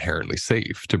aren't inherently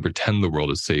safe. To pretend the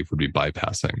world is safe would be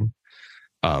bypassing.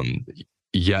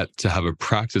 Yet to have a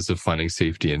practice of finding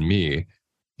safety in me,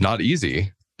 not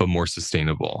easy, but more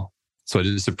sustainable. So I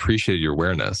just appreciate your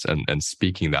awareness and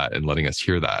speaking that and letting us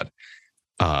hear that.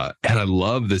 And I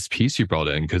love this piece you brought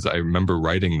in, because I remember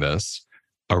writing this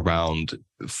around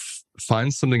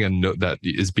find something that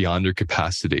is beyond your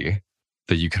capacity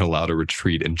that you can allow to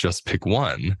retreat, and just pick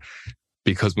one.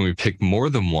 Because when we pick more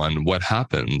than one, what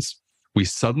happens? We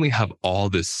suddenly have all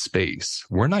this space.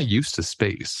 We're not used to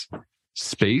space.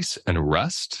 Space and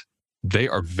rest They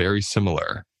are very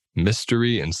similar.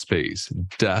 Mystery and space,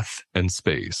 death and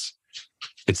space.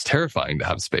 It's terrifying to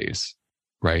have space,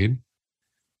 right?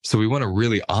 So we want to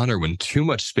really honor when too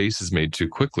much space is made too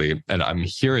quickly. And I'm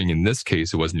hearing in this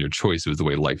case, it wasn't your choice. It was the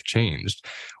way life changed.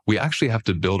 We actually have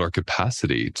to build our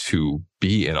capacity to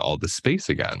be in all the space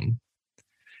again.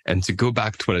 And to go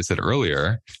back to what I said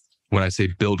earlier, when I say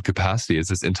build capacity, is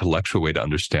this intellectual way to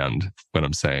understand what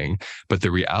I'm saying. But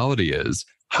the reality is,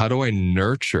 how do I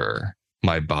nurture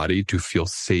my body to feel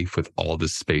safe with all the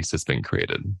space that's been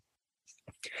created?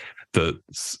 The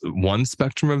one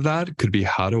spectrum of that could be,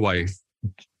 how do I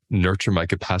nurture my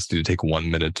capacity to take 1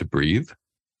 minute to breathe?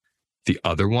 The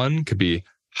other one could be,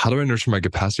 how do I nurture my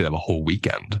capacity to have a whole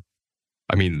weekend?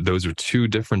 I mean, those are two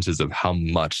differences of how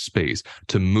much space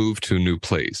to move to a new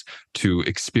place, to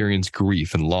experience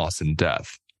grief and loss and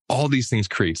death. All these things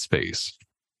create space.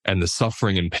 And the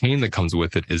suffering and pain that comes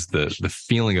with it is the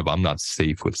feeling of I'm not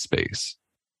safe with space.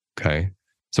 Okay.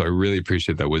 So I really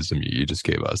appreciate that wisdom you just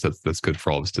gave us. That's good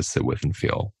for all of us to sit with and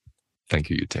feel. Thank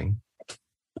you, Yuting.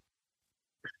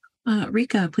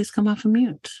 Rika, please come off of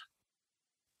mute.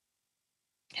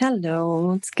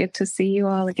 Hello, it's good to see you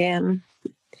all again.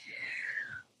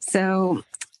 So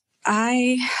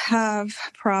I have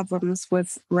problems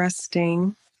with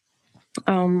resting.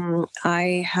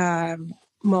 I have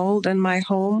mold in my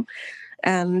home.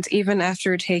 And even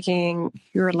after taking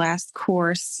your last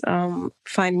course,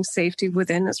 finding safety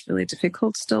within is really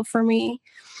difficult still for me.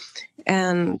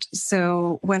 And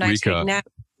so when I take naps...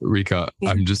 Rika,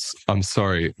 yeah. I'm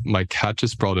sorry. My cat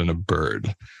just brought in a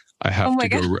bird. I have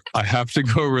to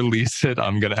go release it.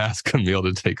 I'm going to ask Camille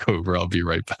to take over. I'll be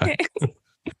right back. Okay.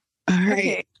 All right.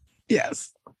 Okay.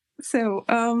 Yes. So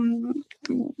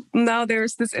now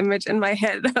there's this image in my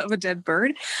head of a dead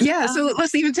bird. Yeah. So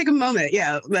let's even take a moment.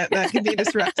 Yeah, that can be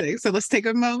disrupting. So let's take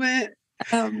a moment.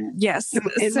 Yes.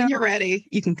 And when you're ready,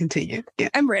 you can continue. Yeah.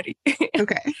 I'm ready.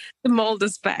 Okay. The mold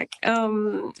is back.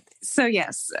 So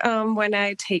yes, when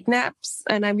I take naps,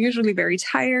 and I'm usually very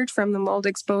tired from the mold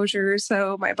exposure,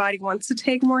 so my body wants to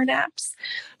take more naps,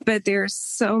 but there's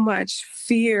so much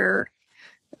fear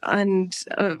and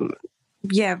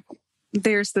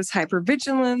there's this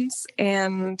hypervigilance.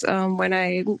 And when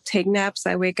I take naps,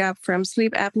 I wake up from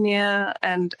sleep apnea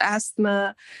and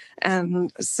asthma.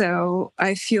 And so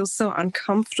I feel so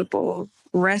uncomfortable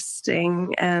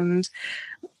resting. And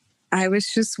I was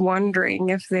just wondering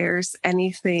if there's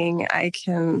anything I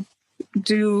can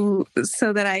do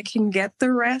so that I can get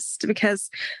the rest, because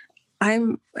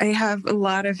I have a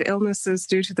lot of illnesses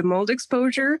due to the mold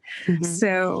exposure. Mm-hmm.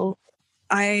 So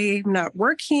I'm not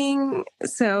working,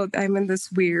 so I'm in this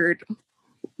weird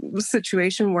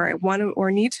situation where I want to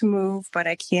or need to move, but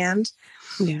I can't.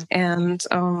 Yeah. And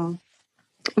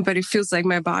but it feels like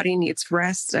my body needs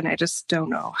rest, and I just don't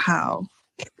know how.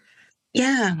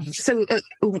 Yeah. So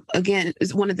again,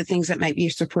 one of the things that might be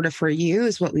supportive for you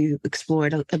is what we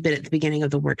explored a bit at the beginning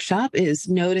of the workshop, is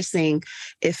noticing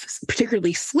if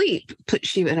particularly sleep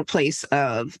puts you in a place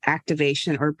of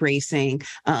activation or bracing.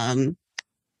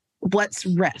 What's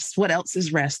rest? What else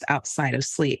is rest outside of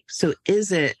sleep? So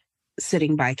is it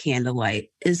sitting by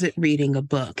candlelight? Is it reading a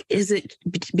book? Is it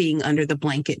being under the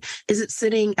blanket? Is it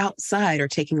sitting outside or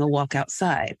taking a walk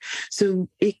outside? So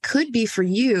it could be for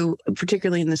you,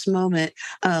 particularly in this moment,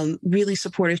 really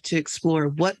supportive to explore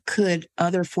what could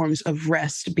other forms of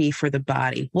rest be for the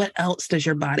body? What else does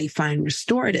your body find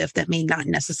restorative that may not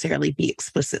necessarily be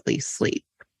explicitly sleep?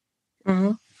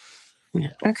 Mm-hmm.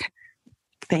 Yeah. Okay.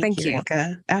 Thank you,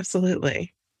 Rika.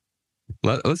 Absolutely.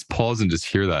 Let's pause and just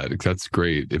hear that, because that's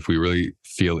great. If we really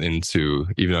feel into,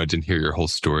 even though I didn't hear your whole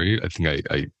story, I think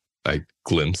I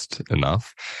glimpsed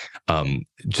enough.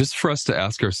 Just for us to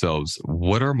ask ourselves,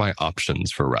 what are my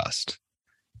options for rest?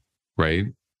 Right?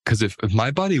 Because if my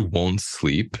body won't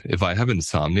sleep, if I have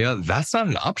insomnia, that's not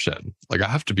an option. Like, I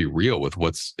have to be real with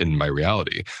what's in my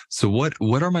reality. So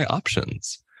what are my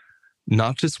options?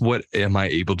 Not just what am I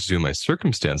able to do in my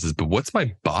circumstances, but what's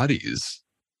my body's,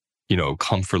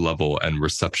 comfort level and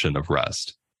reception of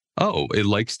rest. Oh, it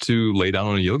likes to lay down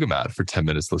on a yoga mat for 10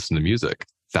 minutes, listen to music.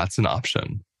 That's an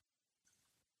option.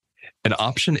 An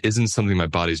option isn't something my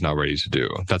body's not ready to do.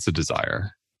 That's a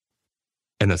desire.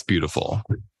 And that's beautiful.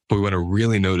 But we want to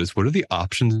really notice, what are the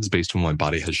options based on what my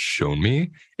body has shown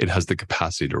me it has the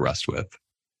capacity to rest with.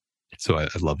 So I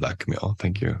love that, Camille.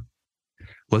 Thank you.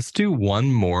 Let's do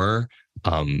one more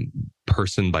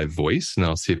person by voice, and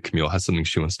I'll see if Camille has something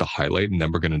she wants to highlight, and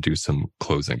then we're going to do some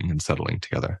closing and settling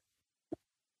together.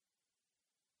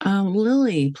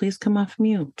 Lily, please come off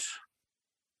mute.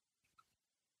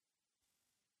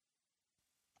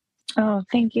 Oh,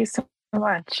 thank you so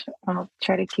much. I'll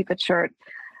try to keep it short.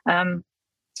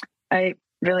 I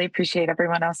really appreciate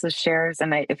everyone else's shares,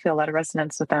 and I feel a lot of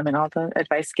resonance with them and all the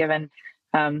advice given.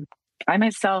 I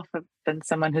myself have been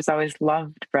someone who's always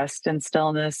loved rest and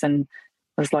stillness, and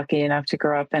was lucky enough to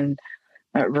grow up in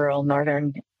a rural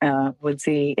northern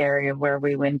woodsy area where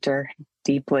we winter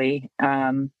deeply,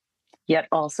 yet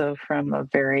also from a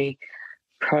very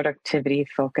productivity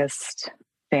focused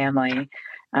family.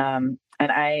 And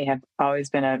I have always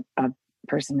been a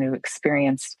person who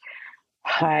experienced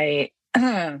high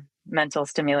mental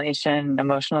stimulation,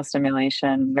 emotional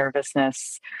stimulation,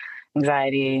 nervousness,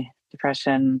 anxiety,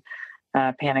 depression,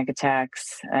 panic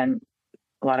attacks, and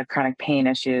a lot of chronic pain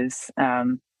issues,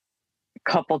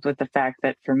 coupled with the fact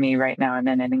that for me right now, I'm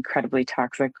in an incredibly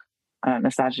toxic,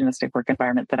 misogynistic work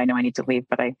environment that I know I need to leave,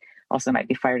 but I also might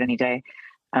be fired any day,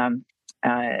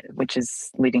 which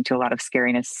is leading to a lot of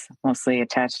scariness, mostly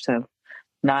attached to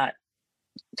not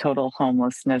total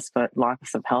homelessness, but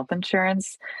loss of health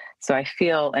insurance. So I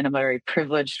feel in a very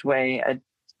privileged way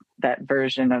that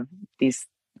version of these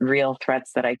real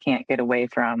threats that I can't get away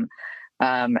from.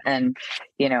 And,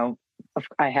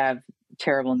 I have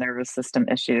terrible nervous system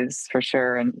issues for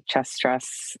sure, and chest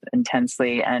stress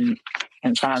intensely, and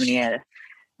insomnia.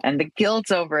 And the guilt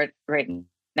over it right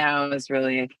now is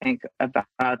really, I think,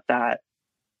 about that,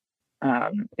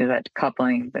 that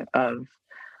coupling of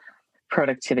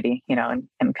productivity,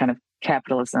 and kind of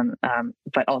capitalism,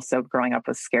 but also growing up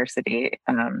with scarcity.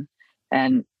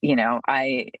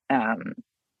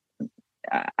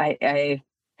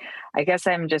 I guess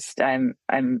I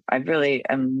really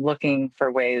am looking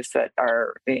for ways that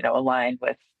are, aligned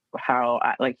with how,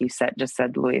 like you just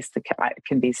said, Luis,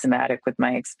 can be somatic with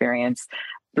my experience.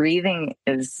 Breathing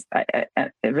is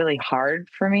really hard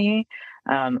for me.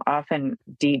 Often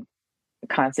deep,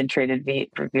 concentrated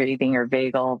breathing or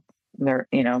vagal,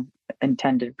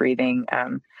 intended breathing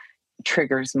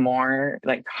triggers more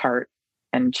like heart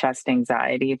and chest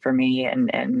anxiety for me,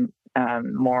 and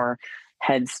more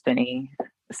head spinny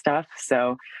stuff.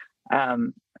 So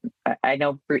I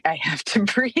know I have to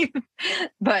breathe,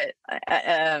 but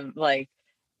I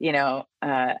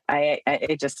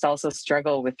just also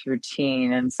struggle with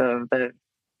routine. And so the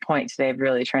point today of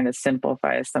really trying to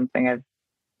simplify is something I've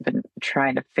been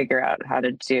trying to figure out how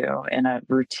to do in a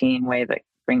routine way that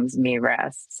brings me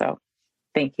rest. So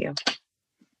thank you.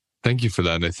 Thank you for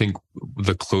that. And I think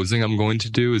the closing I'm going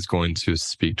to do is going to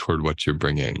speak toward what you're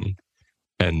bringing.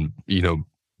 And,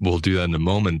 we'll do that in a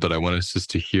moment, but I want us just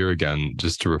to hear again,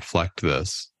 just to reflect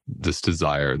this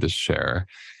desire, this share,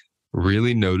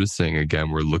 really noticing again,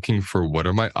 we're looking for what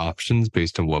are my options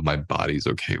based on what my body's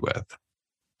okay with.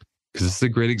 Because this is a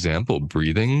great example.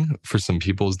 Breathing for some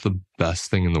people is the best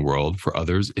thing in the world. For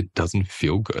others, it doesn't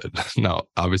feel good. Now,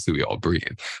 obviously we all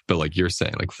breathe, but like you're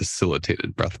saying, like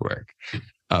facilitated breath work.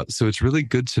 So it's really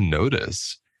good to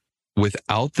notice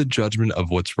without the judgment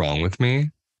of what's wrong with me,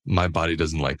 my body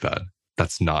doesn't like that.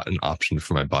 That's not an option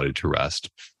for my body to rest.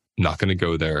 I'm not going to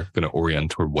go there. Going to orient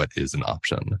toward what is an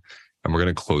option. And we're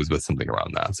going to close with something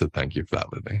around that. So thank you for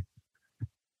that, Libby.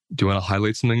 Do you want to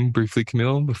highlight something briefly,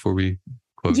 Camille, before we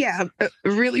close? Yeah,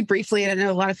 really briefly. And I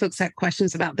know a lot of folks had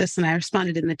questions about this, and I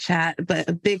responded in the chat. But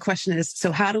a big question is,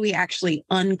 so how do we actually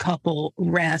uncouple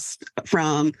rest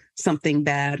from something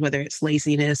bad, whether it's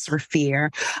laziness or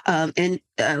fear?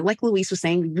 Like Luis was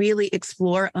saying, really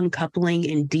explore uncoupling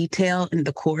in detail in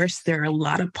the course. There are a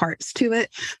lot of parts to it.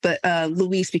 But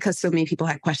Luis, because so many people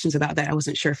had questions about that, I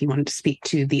wasn't sure if you wanted to speak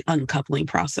to the uncoupling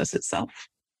process itself.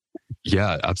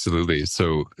 Yeah, absolutely.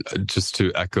 So just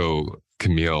to echo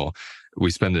Camille, we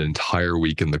spend an entire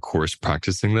week in the course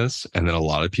practicing this. And then a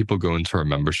lot of people go into our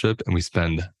membership and we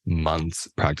spend months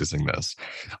practicing this.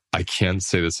 I can't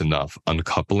say this enough.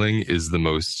 Uncoupling is the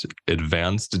most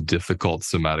advanced, difficult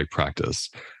somatic practice.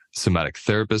 Somatic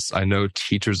therapists, I know,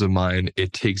 teachers of mine,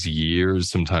 it takes years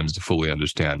sometimes to fully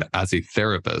understand as a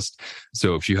therapist.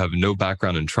 So if you have no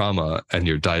background in trauma and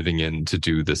you're diving in to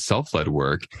do this self-led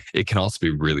work, it can also be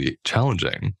really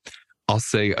challenging. I'll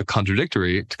say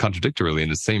contradictorily in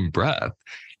the same breath,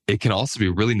 it can also be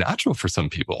really natural for some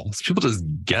people. Some people just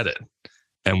get it.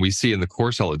 And we see in the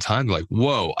course all the time, like,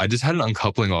 whoa, I just had an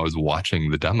uncoupling while I was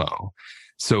watching the demo.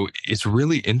 So it's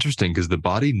really interesting because the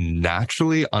body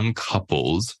naturally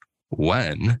uncouples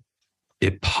when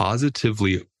it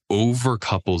positively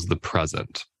overcouples the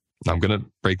present. Now, I'm going to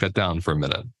break that down for a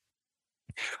minute.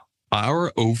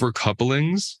 Our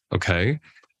overcouplings, okay,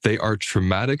 they are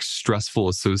traumatic, stressful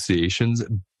associations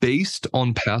based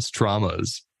on past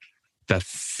traumas that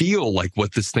feel like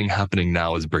what this thing happening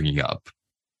now is bringing up,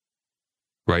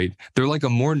 right? They're like a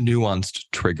more nuanced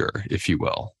trigger, if you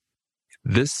will.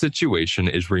 This situation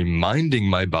is reminding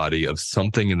my body of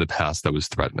something in the past that was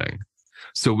threatening.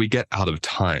 So we get out of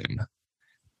time.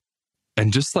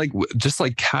 And just like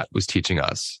Kat was teaching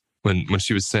us when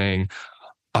she was saying,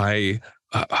 I'm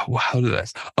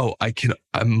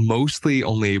mostly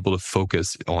only able to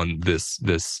focus on this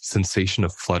sensation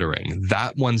of fluttering.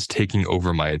 That one's taking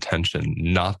over my attention,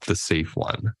 not the safe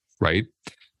one, right?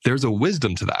 There's a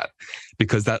wisdom to that,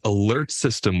 because that alert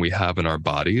system we have in our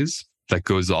bodies that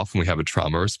goes off when we have a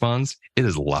trauma response, it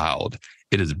is loud,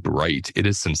 it is bright, it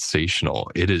is sensational,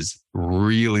 it is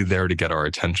really there to get our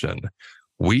attention.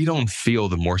 We don't feel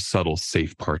the more subtle,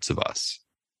 safe parts of us.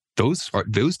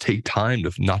 Those take time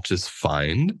to not just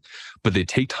find, but they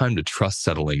take time to trust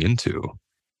settling into.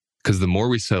 Because the more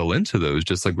we settle into those,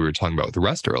 just like we were talking about with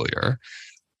rest earlier,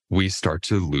 we start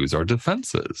to lose our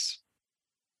defenses.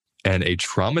 And a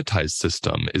traumatized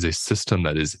system is a system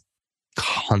that is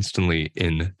constantly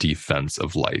in defense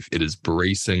of life. It is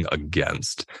bracing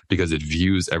against, because it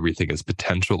views everything as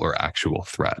potential or actual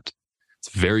threat.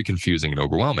 It's very confusing and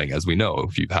overwhelming, as we know,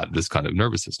 if you've had this kind of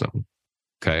nervous system.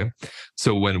 Okay.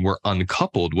 So when we're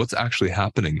uncoupled, what's actually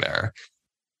happening there?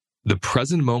 The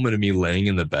present moment of me laying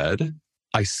in the bed,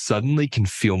 I suddenly can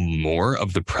feel more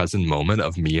of the present moment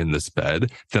of me in this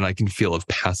bed than I can feel of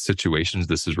past situations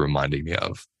this is reminding me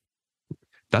of.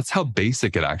 That's how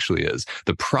basic it actually is.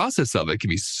 The process of it can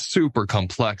be super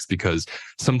complex, because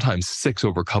sometimes 6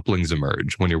 overcouplings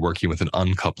emerge when you're working with an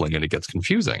uncoupling, and it gets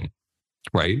confusing,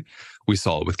 right? We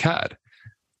saw it with Kat.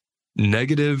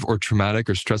 Negative or traumatic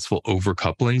or stressful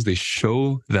overcouplings, they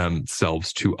show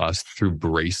themselves to us through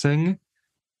bracing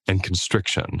and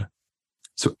constriction.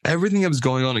 So everything that was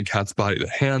going on in Kat's body, the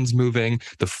hands moving,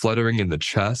 the fluttering in the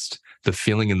chest, the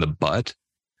feeling in the butt,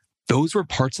 those were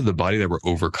parts of the body that were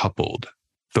overcoupled.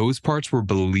 Those parts were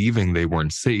believing they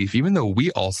weren't safe, even though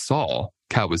we all saw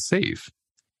Kat was safe.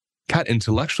 Kat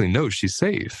intellectually knows she's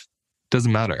safe.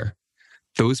 Doesn't matter.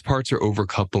 Those parts are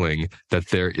overcoupling that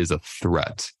there is a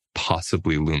threat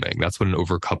possibly looming. That's what an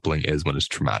overcoupling is when it's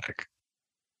traumatic.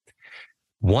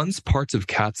 Once parts of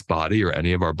Kat's body, or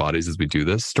any of our bodies as we do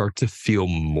this, start to feel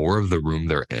more of the room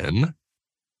they're in,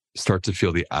 start to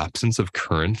feel the absence of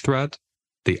current threat,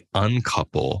 they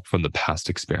uncouple from the past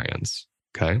experience.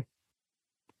 Okay?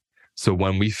 So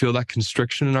when we feel that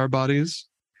constriction in our bodies,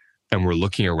 and we're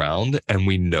looking around and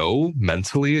we know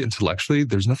mentally, intellectually,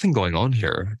 there's nothing going on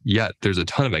here, yet there's a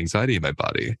ton of anxiety in my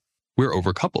body, we're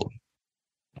overcoupled.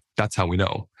 That's how we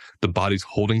know. The body's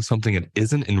holding something that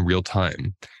isn't in real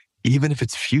time, even if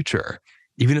it's future.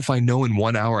 Even if I know in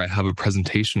 1 hour I have a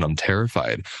presentation, I'm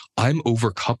terrified, I'm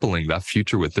overcoupling that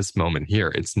future with this moment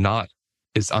here.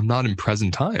 I'm not in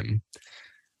present time.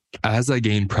 As I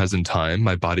gain present time,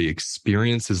 my body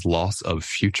experiences loss of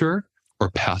future or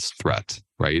past threat,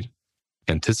 right?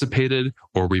 Anticipated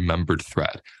or remembered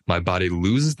threat. My body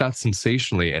loses that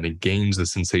sensationally, and it gains the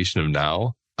sensation of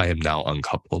now. I am now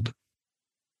uncoupled,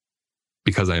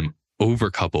 because I am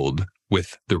overcoupled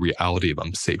with the reality of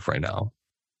I'm safe right now.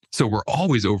 So we're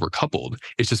always overcoupled.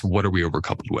 It's just, what are we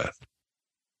overcoupled with?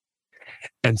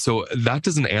 And so that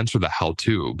doesn't answer the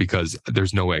how-to, because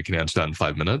there's no way I can answer that in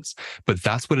 5 minutes. But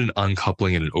that's what an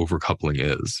uncoupling and an overcoupling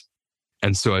is.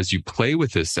 And so as you play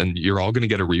with this, and you're all going to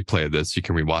get a replay of this, you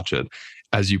can rewatch it.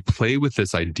 As you play with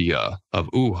this idea of,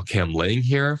 ooh, okay, I'm laying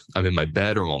here, I'm in my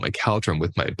bed, or I'm on my couch, or I'm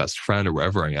with my best friend, or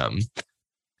wherever I am.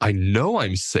 I know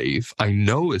I'm safe. I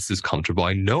know this is comfortable.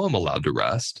 I know I'm allowed to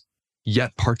rest.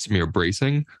 Yet parts of me are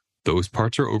bracing. Those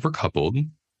parts are overcoupled.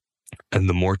 And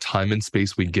the more time and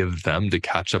space we give them to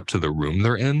catch up to the room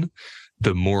they're in,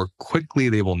 the more quickly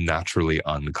they will naturally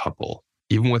uncouple,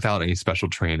 even without any special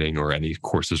training or any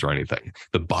courses or anything.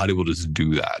 The body will just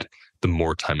do that the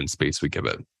more time and space we give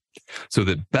it. So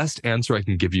the best answer I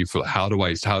can give you for how do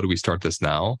we start this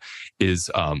now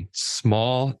is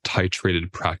small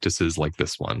titrated practices like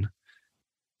this one.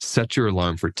 Set your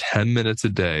alarm for 10 minutes a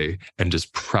day and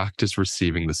just practice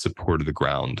receiving the support of the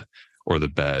ground, or the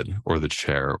bed, or the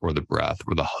chair, or the breath,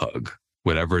 or the hug,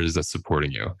 whatever it is that's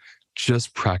supporting you.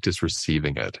 Just practice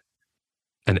receiving it.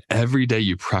 And every day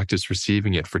you practice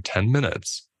receiving it for 10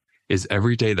 minutes is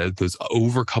every day that those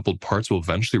overcoupled parts will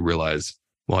eventually realize,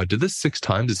 well, I did this 6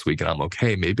 times this week and I'm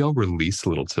okay. Maybe I'll release a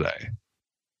little today,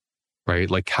 right?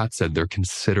 Like Kat said, they're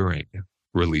considering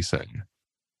releasing.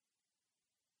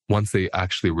 Once they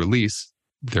actually release,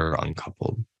 they're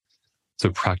uncoupled. So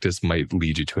practice might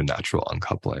lead you to a natural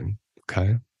uncoupling.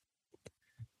 Okay.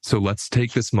 So let's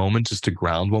take this moment just to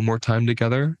ground one more time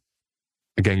together.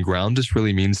 Again, ground just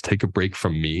really means take a break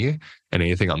from me and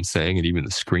anything I'm saying, and even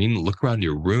the screen. Look around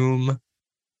your room.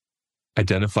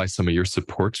 Identify some of your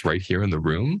supports right here in the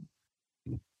room.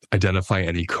 Identify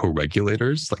any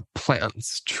co-regulators like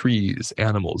plants, trees,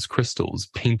 animals, crystals,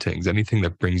 paintings, anything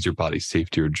that brings your body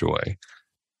safety or joy.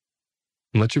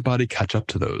 And let your body catch up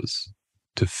to those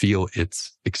to feel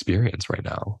its experience right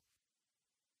now.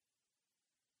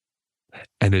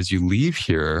 And as you leave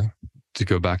here, to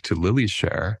go back to Lily's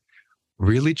share,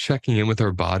 really checking in with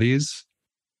our bodies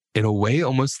in a way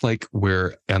almost like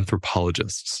we're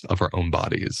anthropologists of our own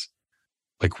bodies.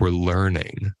 Like we're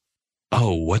learning,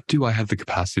 oh, what do I have the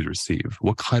capacity to receive?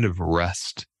 What kind of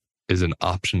rest is an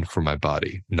option for my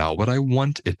body? Not what I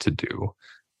want it to do.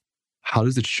 How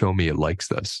does it show me it likes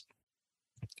this?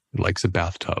 It likes a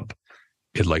bathtub.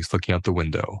 It likes looking out the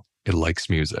window. It likes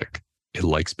music. It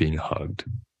likes being hugged.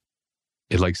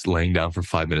 It likes laying down for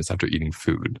 5 minutes after eating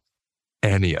food.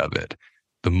 Any of it.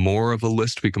 The more of a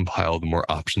list we compile, the more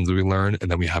options we learn, and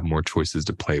then we have more choices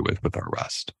to play with our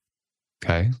rest.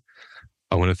 Okay?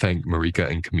 I want to thank Marika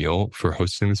and Camille for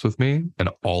hosting this with me, and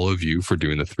all of you for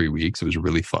doing the 3 weeks. It was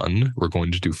really fun. We're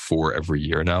going to do 4 every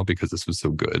year now because this was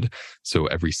so good. So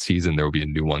every season there will be a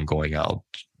new one going out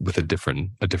with a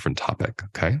different topic.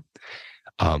 Okay.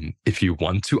 If you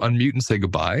want to unmute and say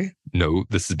goodbye, know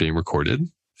this is being recorded.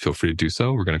 Feel free to do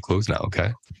so. We're going to close now.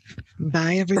 Okay.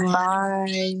 Bye, everyone.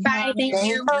 Bye. Bye. Thank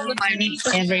you. Everyone.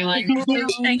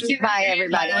 Thank you. Bye,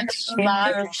 everybody. Bye.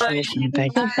 Goodbye.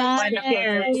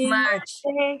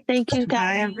 Thank you, guys.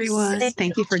 Bye, everyone.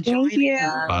 Thank you for joining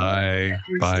us. Bye.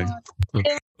 Bye.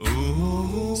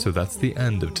 So that's the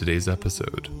end of today's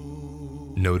episode.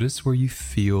 Notice where you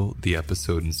feel the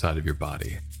episode inside of your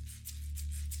body.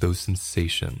 Those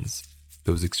sensations,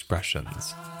 those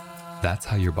expressions. That's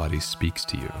how your body speaks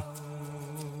to you.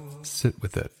 Sit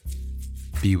with it,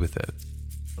 be with it,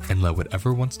 and let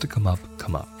whatever wants to come up,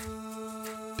 come up.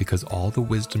 Because all the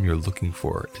wisdom you're looking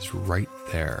for is right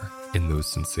there in those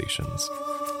sensations.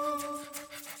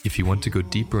 If you want to go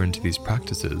deeper into these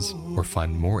practices or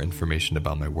find more information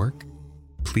about my work,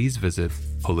 please visit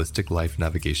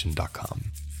holisticlifenavigation.com.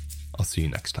 I'll see you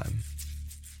next time.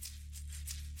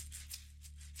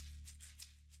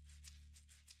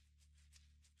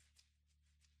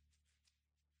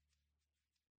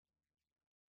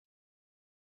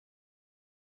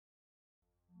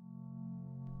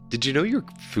 Did you know your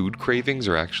food cravings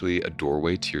are actually a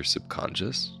doorway to your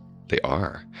subconscious? They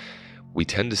are. We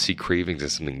tend to see cravings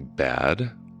as something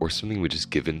bad or something we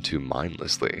just give into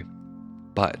mindlessly.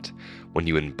 But when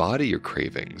you embody your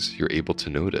cravings, you're able to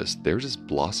notice they're just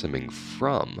blossoming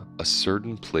from a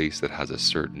certain place that has a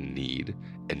certain need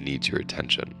and needs your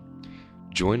attention.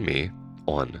 Join me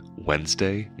on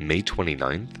Wednesday, May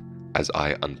 29th, as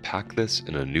I unpack this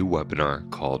in a new webinar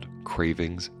called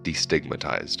Cravings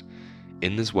Destigmatized.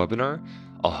 In this webinar,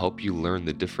 I'll help you learn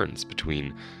the difference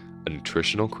between a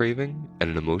nutritional craving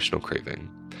and an emotional craving,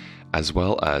 as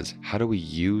well as how do we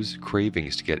use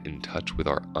cravings to get in touch with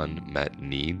our unmet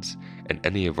needs and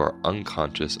any of our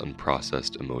unconscious,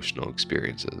 unprocessed emotional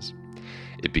experiences.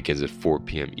 It begins at 4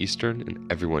 p.m. Eastern,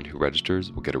 and everyone who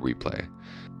registers will get a replay.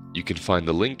 You can find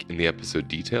the link in the episode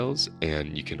details,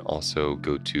 and you can also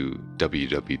go to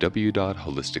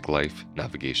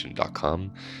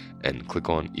www.holisticlifenavigation.com and click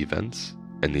on events,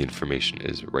 and the information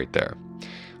is right there.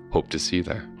 Hope to see you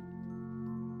there.